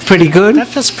pretty good. That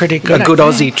feels pretty good. A good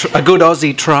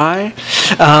Aussie try.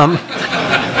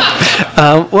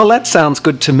 Well, that sounds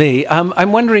good to me.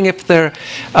 I'm wondering if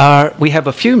we have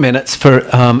a few minutes for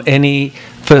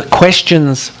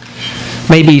questions.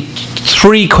 Maybe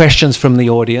 3 questions from the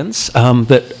audience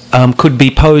that could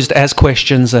be posed as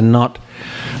questions and not,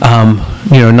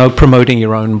 no promoting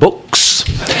your own books.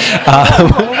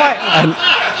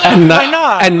 Why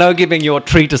not? And no giving your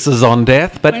treatises on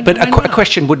death, but a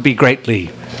question would be greatly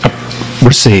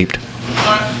received.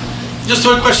 Just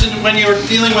one question. When you're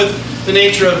dealing with the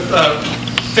nature of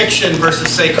fiction versus,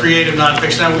 say, creative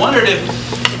nonfiction, I wondered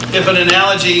if an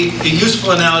analogy, a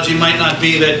useful analogy, might not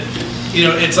be that,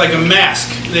 it's like a mask.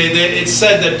 It's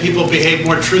said that people behave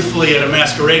more truthfully at a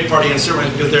masquerade party in certain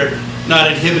ways because they're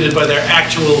not inhibited by their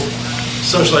actual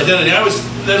social identity.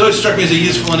 That always struck me as a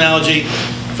useful analogy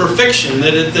for fiction,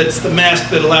 that's the mask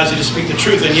that allows you to speak the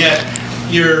truth, and yet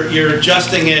you're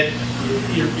adjusting it,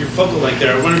 your focal length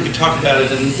there. I wonder if you could talk about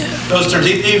it in those terms,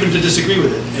 even to disagree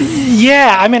with it.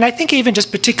 Yeah, I mean, I think even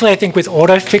just particularly, I think with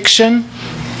autofiction,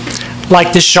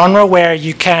 like this genre where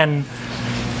you're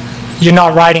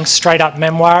not writing straight up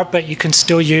memoir, but you can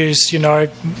still use,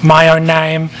 my own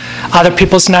name, other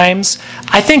people's names.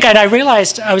 I think, and I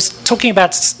realized I was talking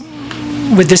about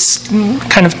with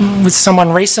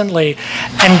someone recently,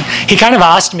 and he kind of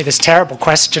asked me this terrible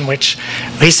question, which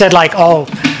he said, like,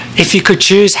 if you could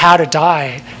choose how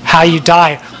you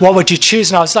die, what would you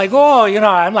choose? And I was like,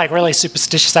 I'm like really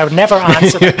superstitious. I would never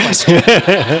answer that question.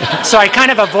 So I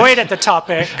kind of avoided the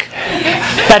topic.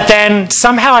 But then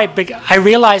somehow I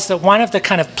realized that one of the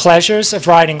kind of pleasures of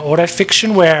writing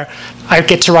autofiction, where I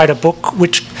get to write a book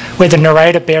where the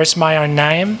narrator bears my own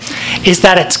name, is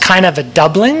that it's kind of a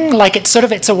doubling. Like it's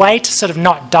a way to sort of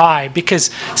not die, because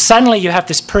suddenly you have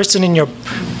this person in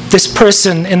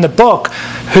the book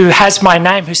who has my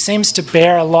name, who seems to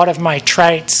bear a lot of my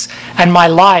traits and my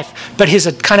life, but he's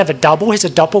a kind of a double, he's a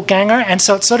doppelganger, and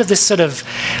so it's sort of this sort of,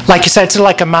 like you said, it's sort of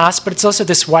like a mask, but it's also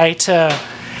this way to,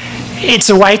 it's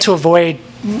a way to avoid,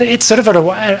 it's sort of,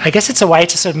 I guess it's a way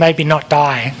to sort of maybe not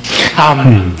die,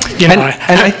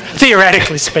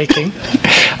 theoretically speaking.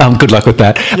 Good luck with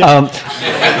that. Yeah.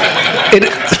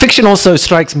 Fiction also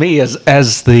strikes me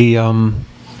as the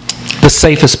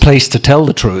safest place to tell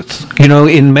the truth.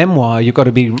 In memoir, you've got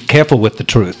to be careful with the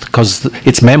truth because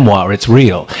it's memoir, it's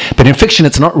real. But in fiction,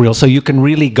 it's not real, so you can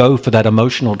really go for that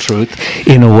emotional truth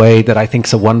in a way that I think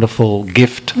is a wonderful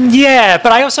gift. Yeah,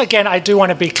 but I also, again, I do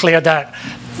want to be clear that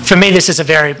for me, this is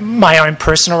my own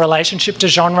personal relationship to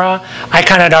genre. I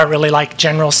kind of don't really like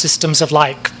general systems of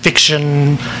like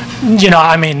fiction,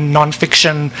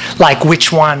 non-fiction, like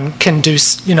which one can do,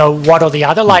 what or the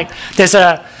other. Like there's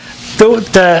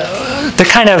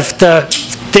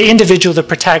the individual the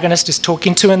protagonist is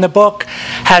talking to in the book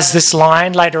has this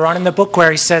line later on in the book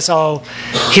where he says,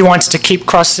 he wants to keep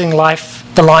crossing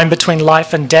the line between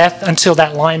life and death until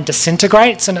that line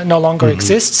disintegrates and it no longer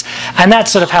exists. And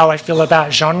that's sort of how I feel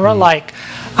about genre. Like,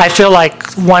 I feel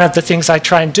like one of the things I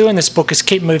try and do in this book is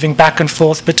keep moving back and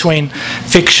forth between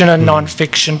fiction and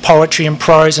non-fiction, poetry and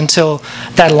prose, until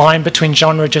that line between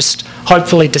genre just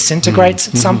hopefully disintegrates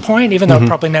at some point, even though it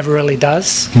probably never really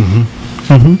does.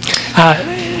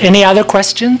 Any other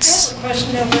questions? I have a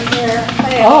question over here.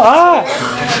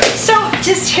 So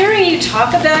just hearing you talk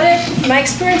about it, my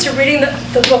experience of reading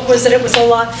the book was that it was a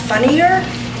lot funnier,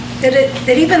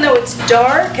 that even though it's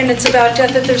dark and it's about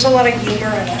death, that there's a lot of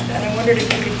humor in it, and I wondered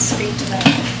if you could speak to that.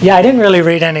 Yeah, I didn't really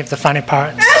read any of the funny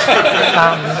parts.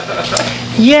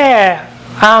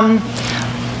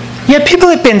 People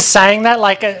have been saying that,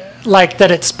 like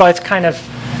that it's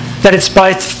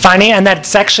both funny and that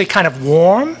it's actually kind of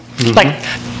warm. Like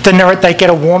they get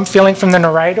a warm feeling from the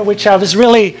narrator, which I was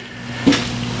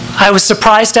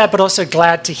surprised at, but also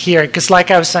glad to hear. Because,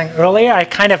 like I was saying earlier, I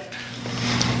kind of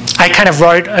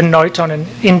wrote a note on an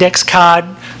index card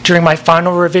during my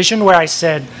final revision where I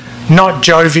said, not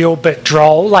jovial but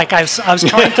droll. Like I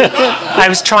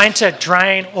was trying to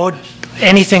drain or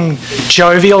anything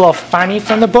jovial or funny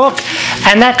from the book,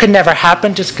 and that could never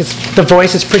happen just because the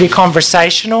voice is pretty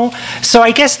conversational. So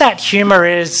I guess that humor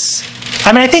is,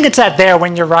 I think it's out there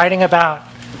when you're writing about,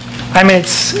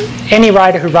 it's any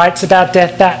writer who writes about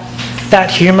death,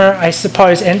 that humor, I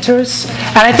suppose, enters.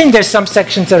 And I think there's some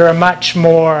sections that are much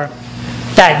more,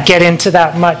 that get into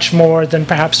that much more than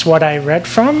perhaps what I read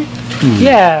from.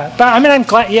 Yeah, but I'm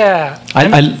glad, yeah.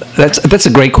 That's a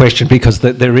great question, because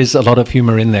there is a lot of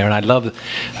humor in there, and I love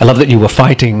that you were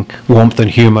fighting warmth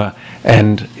and humor,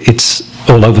 and it's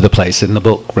all over the place in the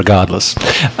book, regardless.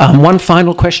 One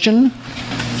final question.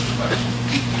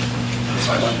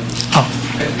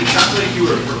 It sounds like you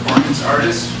were a performance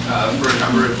artist for a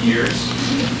number of years,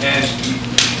 and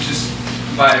just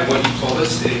by what you told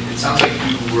us, it sounds like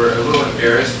you were a little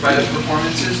embarrassed by the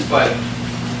performances, but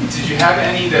did you have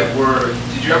any that were,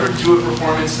 did you ever do a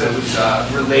performance that was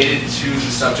related to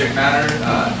the subject matter,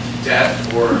 death,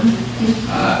 or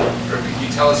could you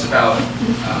tell us about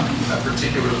a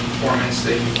particular performance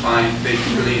that you find that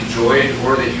you really enjoyed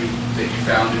or that you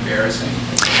found embarrassing?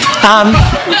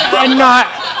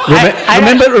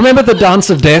 Remember the dance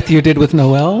of death you did with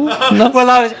Noel? No? Well,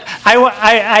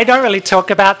 I don't really talk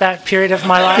about that period of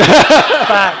my life,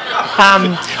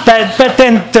 but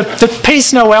then the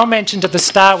piece Noel mentioned at the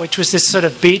start, which was this sort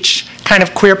of beach kind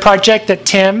of queer project that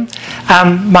Tim,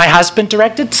 my husband,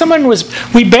 directed.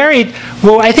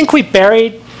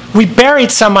 We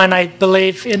buried someone, I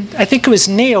believe, I think it was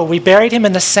Neil. We buried him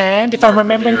in the sand, if I'm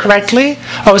remembering correctly.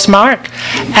 Oh, it was Mark.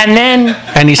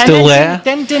 And he's still there?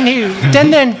 Then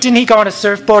didn't he go on a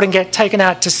surfboard and get taken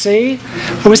out to sea?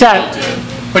 Or was that...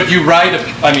 But you write,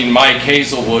 Mike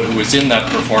Hazelwood, who was in that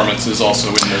performance, is also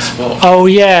in this book. Oh,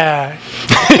 yeah.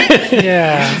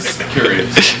 Yeah. Just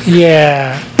curious.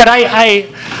 Yeah. But I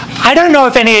don't know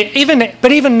if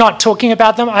even not talking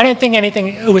about them, I don't think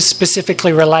anything was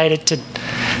specifically related to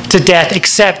death,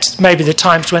 except maybe the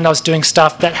times when I was doing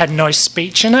stuff that had no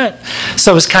speech in it.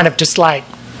 So it was kind of just like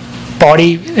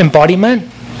body embodiment.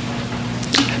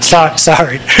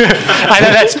 Sorry. I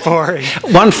know that's boring.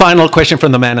 One final question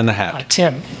from the man in the hat.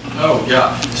 Tim. Oh,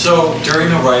 yeah. So during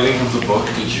the writing of the book,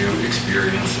 did you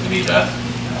experience any death?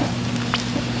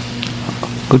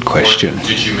 Good question. Or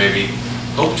did you maybe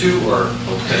hope to, or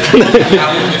hope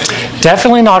that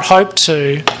Definitely not hope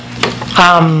to.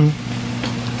 I'm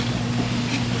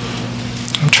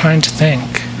trying to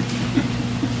think.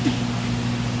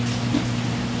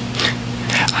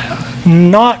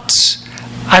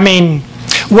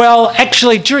 Well,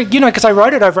 actually, because I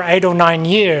wrote it over 8 or 9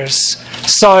 years,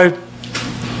 so...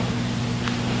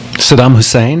 Saddam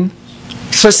Hussein?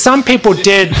 So some people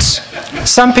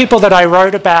that I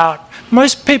wrote about,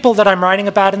 most people that I'm writing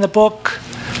about in the book,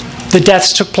 the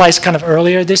deaths took place kind of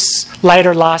earlier this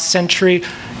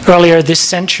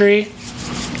century.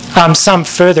 Some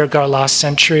further ago last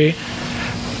century.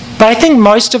 But I think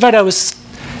most of it was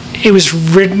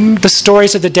written, the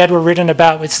stories of the dead were written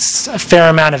about with a fair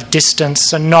amount of distance,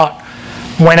 so not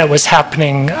when it was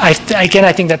happening. I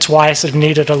think that's why I sort of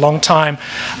needed a long time.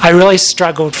 I really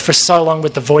struggled for so long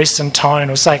with the voice and tone.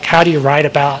 It was like, how do you write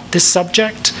about this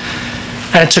subject?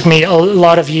 And it took me a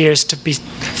lot of years to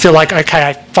feel like, okay,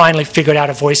 I finally figured out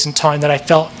a voice and tone that I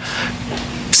felt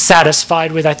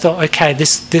satisfied with. I thought, okay,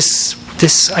 this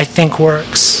I think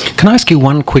works. Can I ask you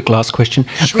one quick last question?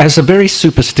 Sure. As a very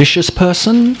superstitious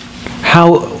person,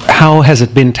 how has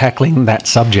it been tackling that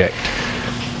subject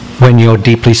when you're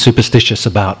deeply superstitious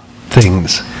about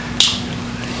things?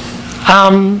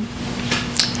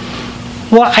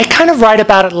 Well, I kind of write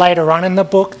about it later on in the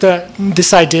book,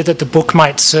 this idea that the book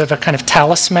might serve a kind of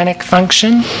talismanic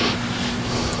function,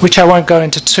 which I won't go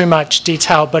into too much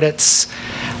detail, but it's...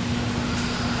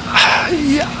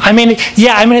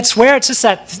 it's where it's just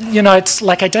that, it's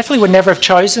like I definitely would never have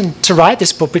chosen to write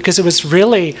this book because it was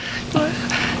really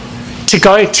it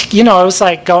was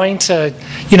like going to,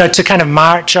 to kind of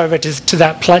march over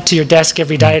to your desk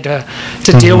every day to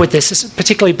deal with this,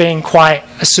 particularly being quite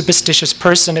a superstitious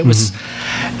person. It was,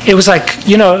 it was like,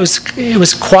 it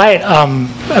was quite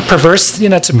a perverse,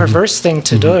 it's a perverse thing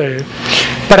to do.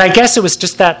 But I guess it was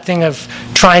just that thing of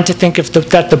trying to think of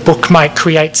that the book might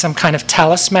create some kind of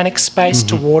talismanic space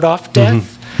to ward off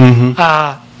death.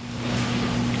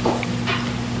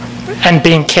 And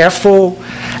being careful.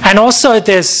 And also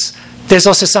there's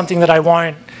also something that I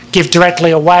won't give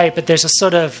directly away, but there's a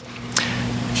sort of,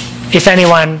 if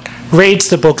anyone reads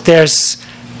the book, there's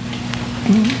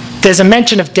a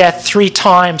mention of death 3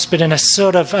 times, but in a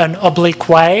sort of an oblique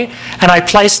way. And I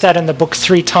placed that in the book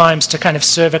 3 times to kind of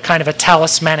serve a kind of a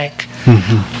talismanic.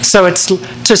 So it's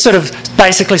to sort of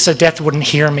basically so death wouldn't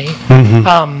hear me.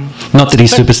 Not that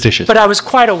he's superstitious. But I was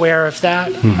quite aware of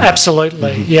that.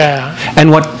 Absolutely, yeah.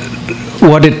 And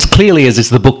what it clearly is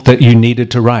the book that you needed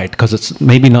to write, because it's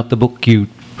maybe not the book you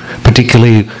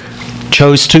particularly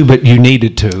chose to, but you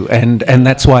needed to, and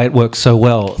that's why it works so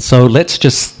well. So let's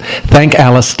just thank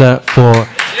Alistair for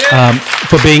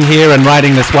being here and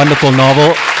writing this wonderful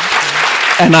novel.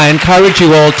 And I encourage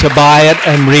you all to buy it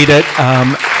and read it.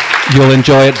 You'll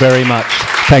enjoy it very much.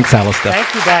 Thanks, Alistair.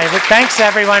 Thank you, David. Thanks,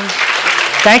 everyone.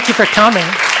 Thank you for coming.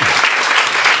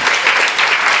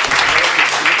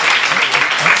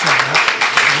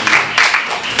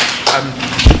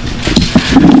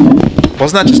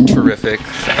 Wasn't that just terrific?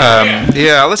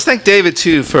 Yeah, let's thank David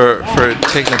too for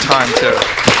taking the time to.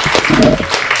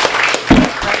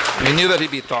 We knew that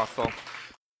he'd be thoughtful.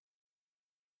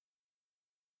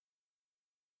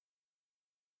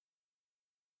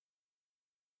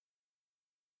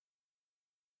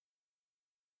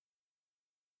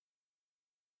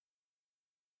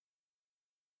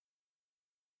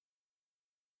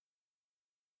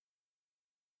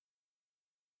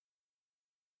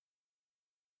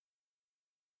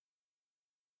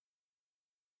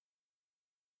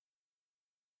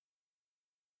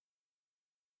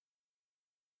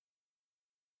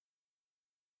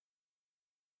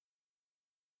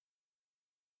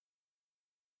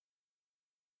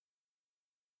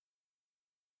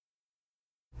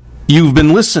 You've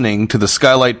been listening to the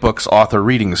Skylight Books author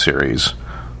reading series.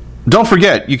 Don't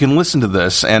forget, you can listen to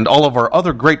this and all of our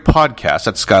other great podcasts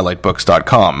at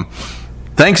skylightbooks.com.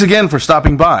 Thanks again for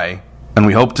stopping by, and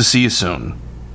we hope to see you soon.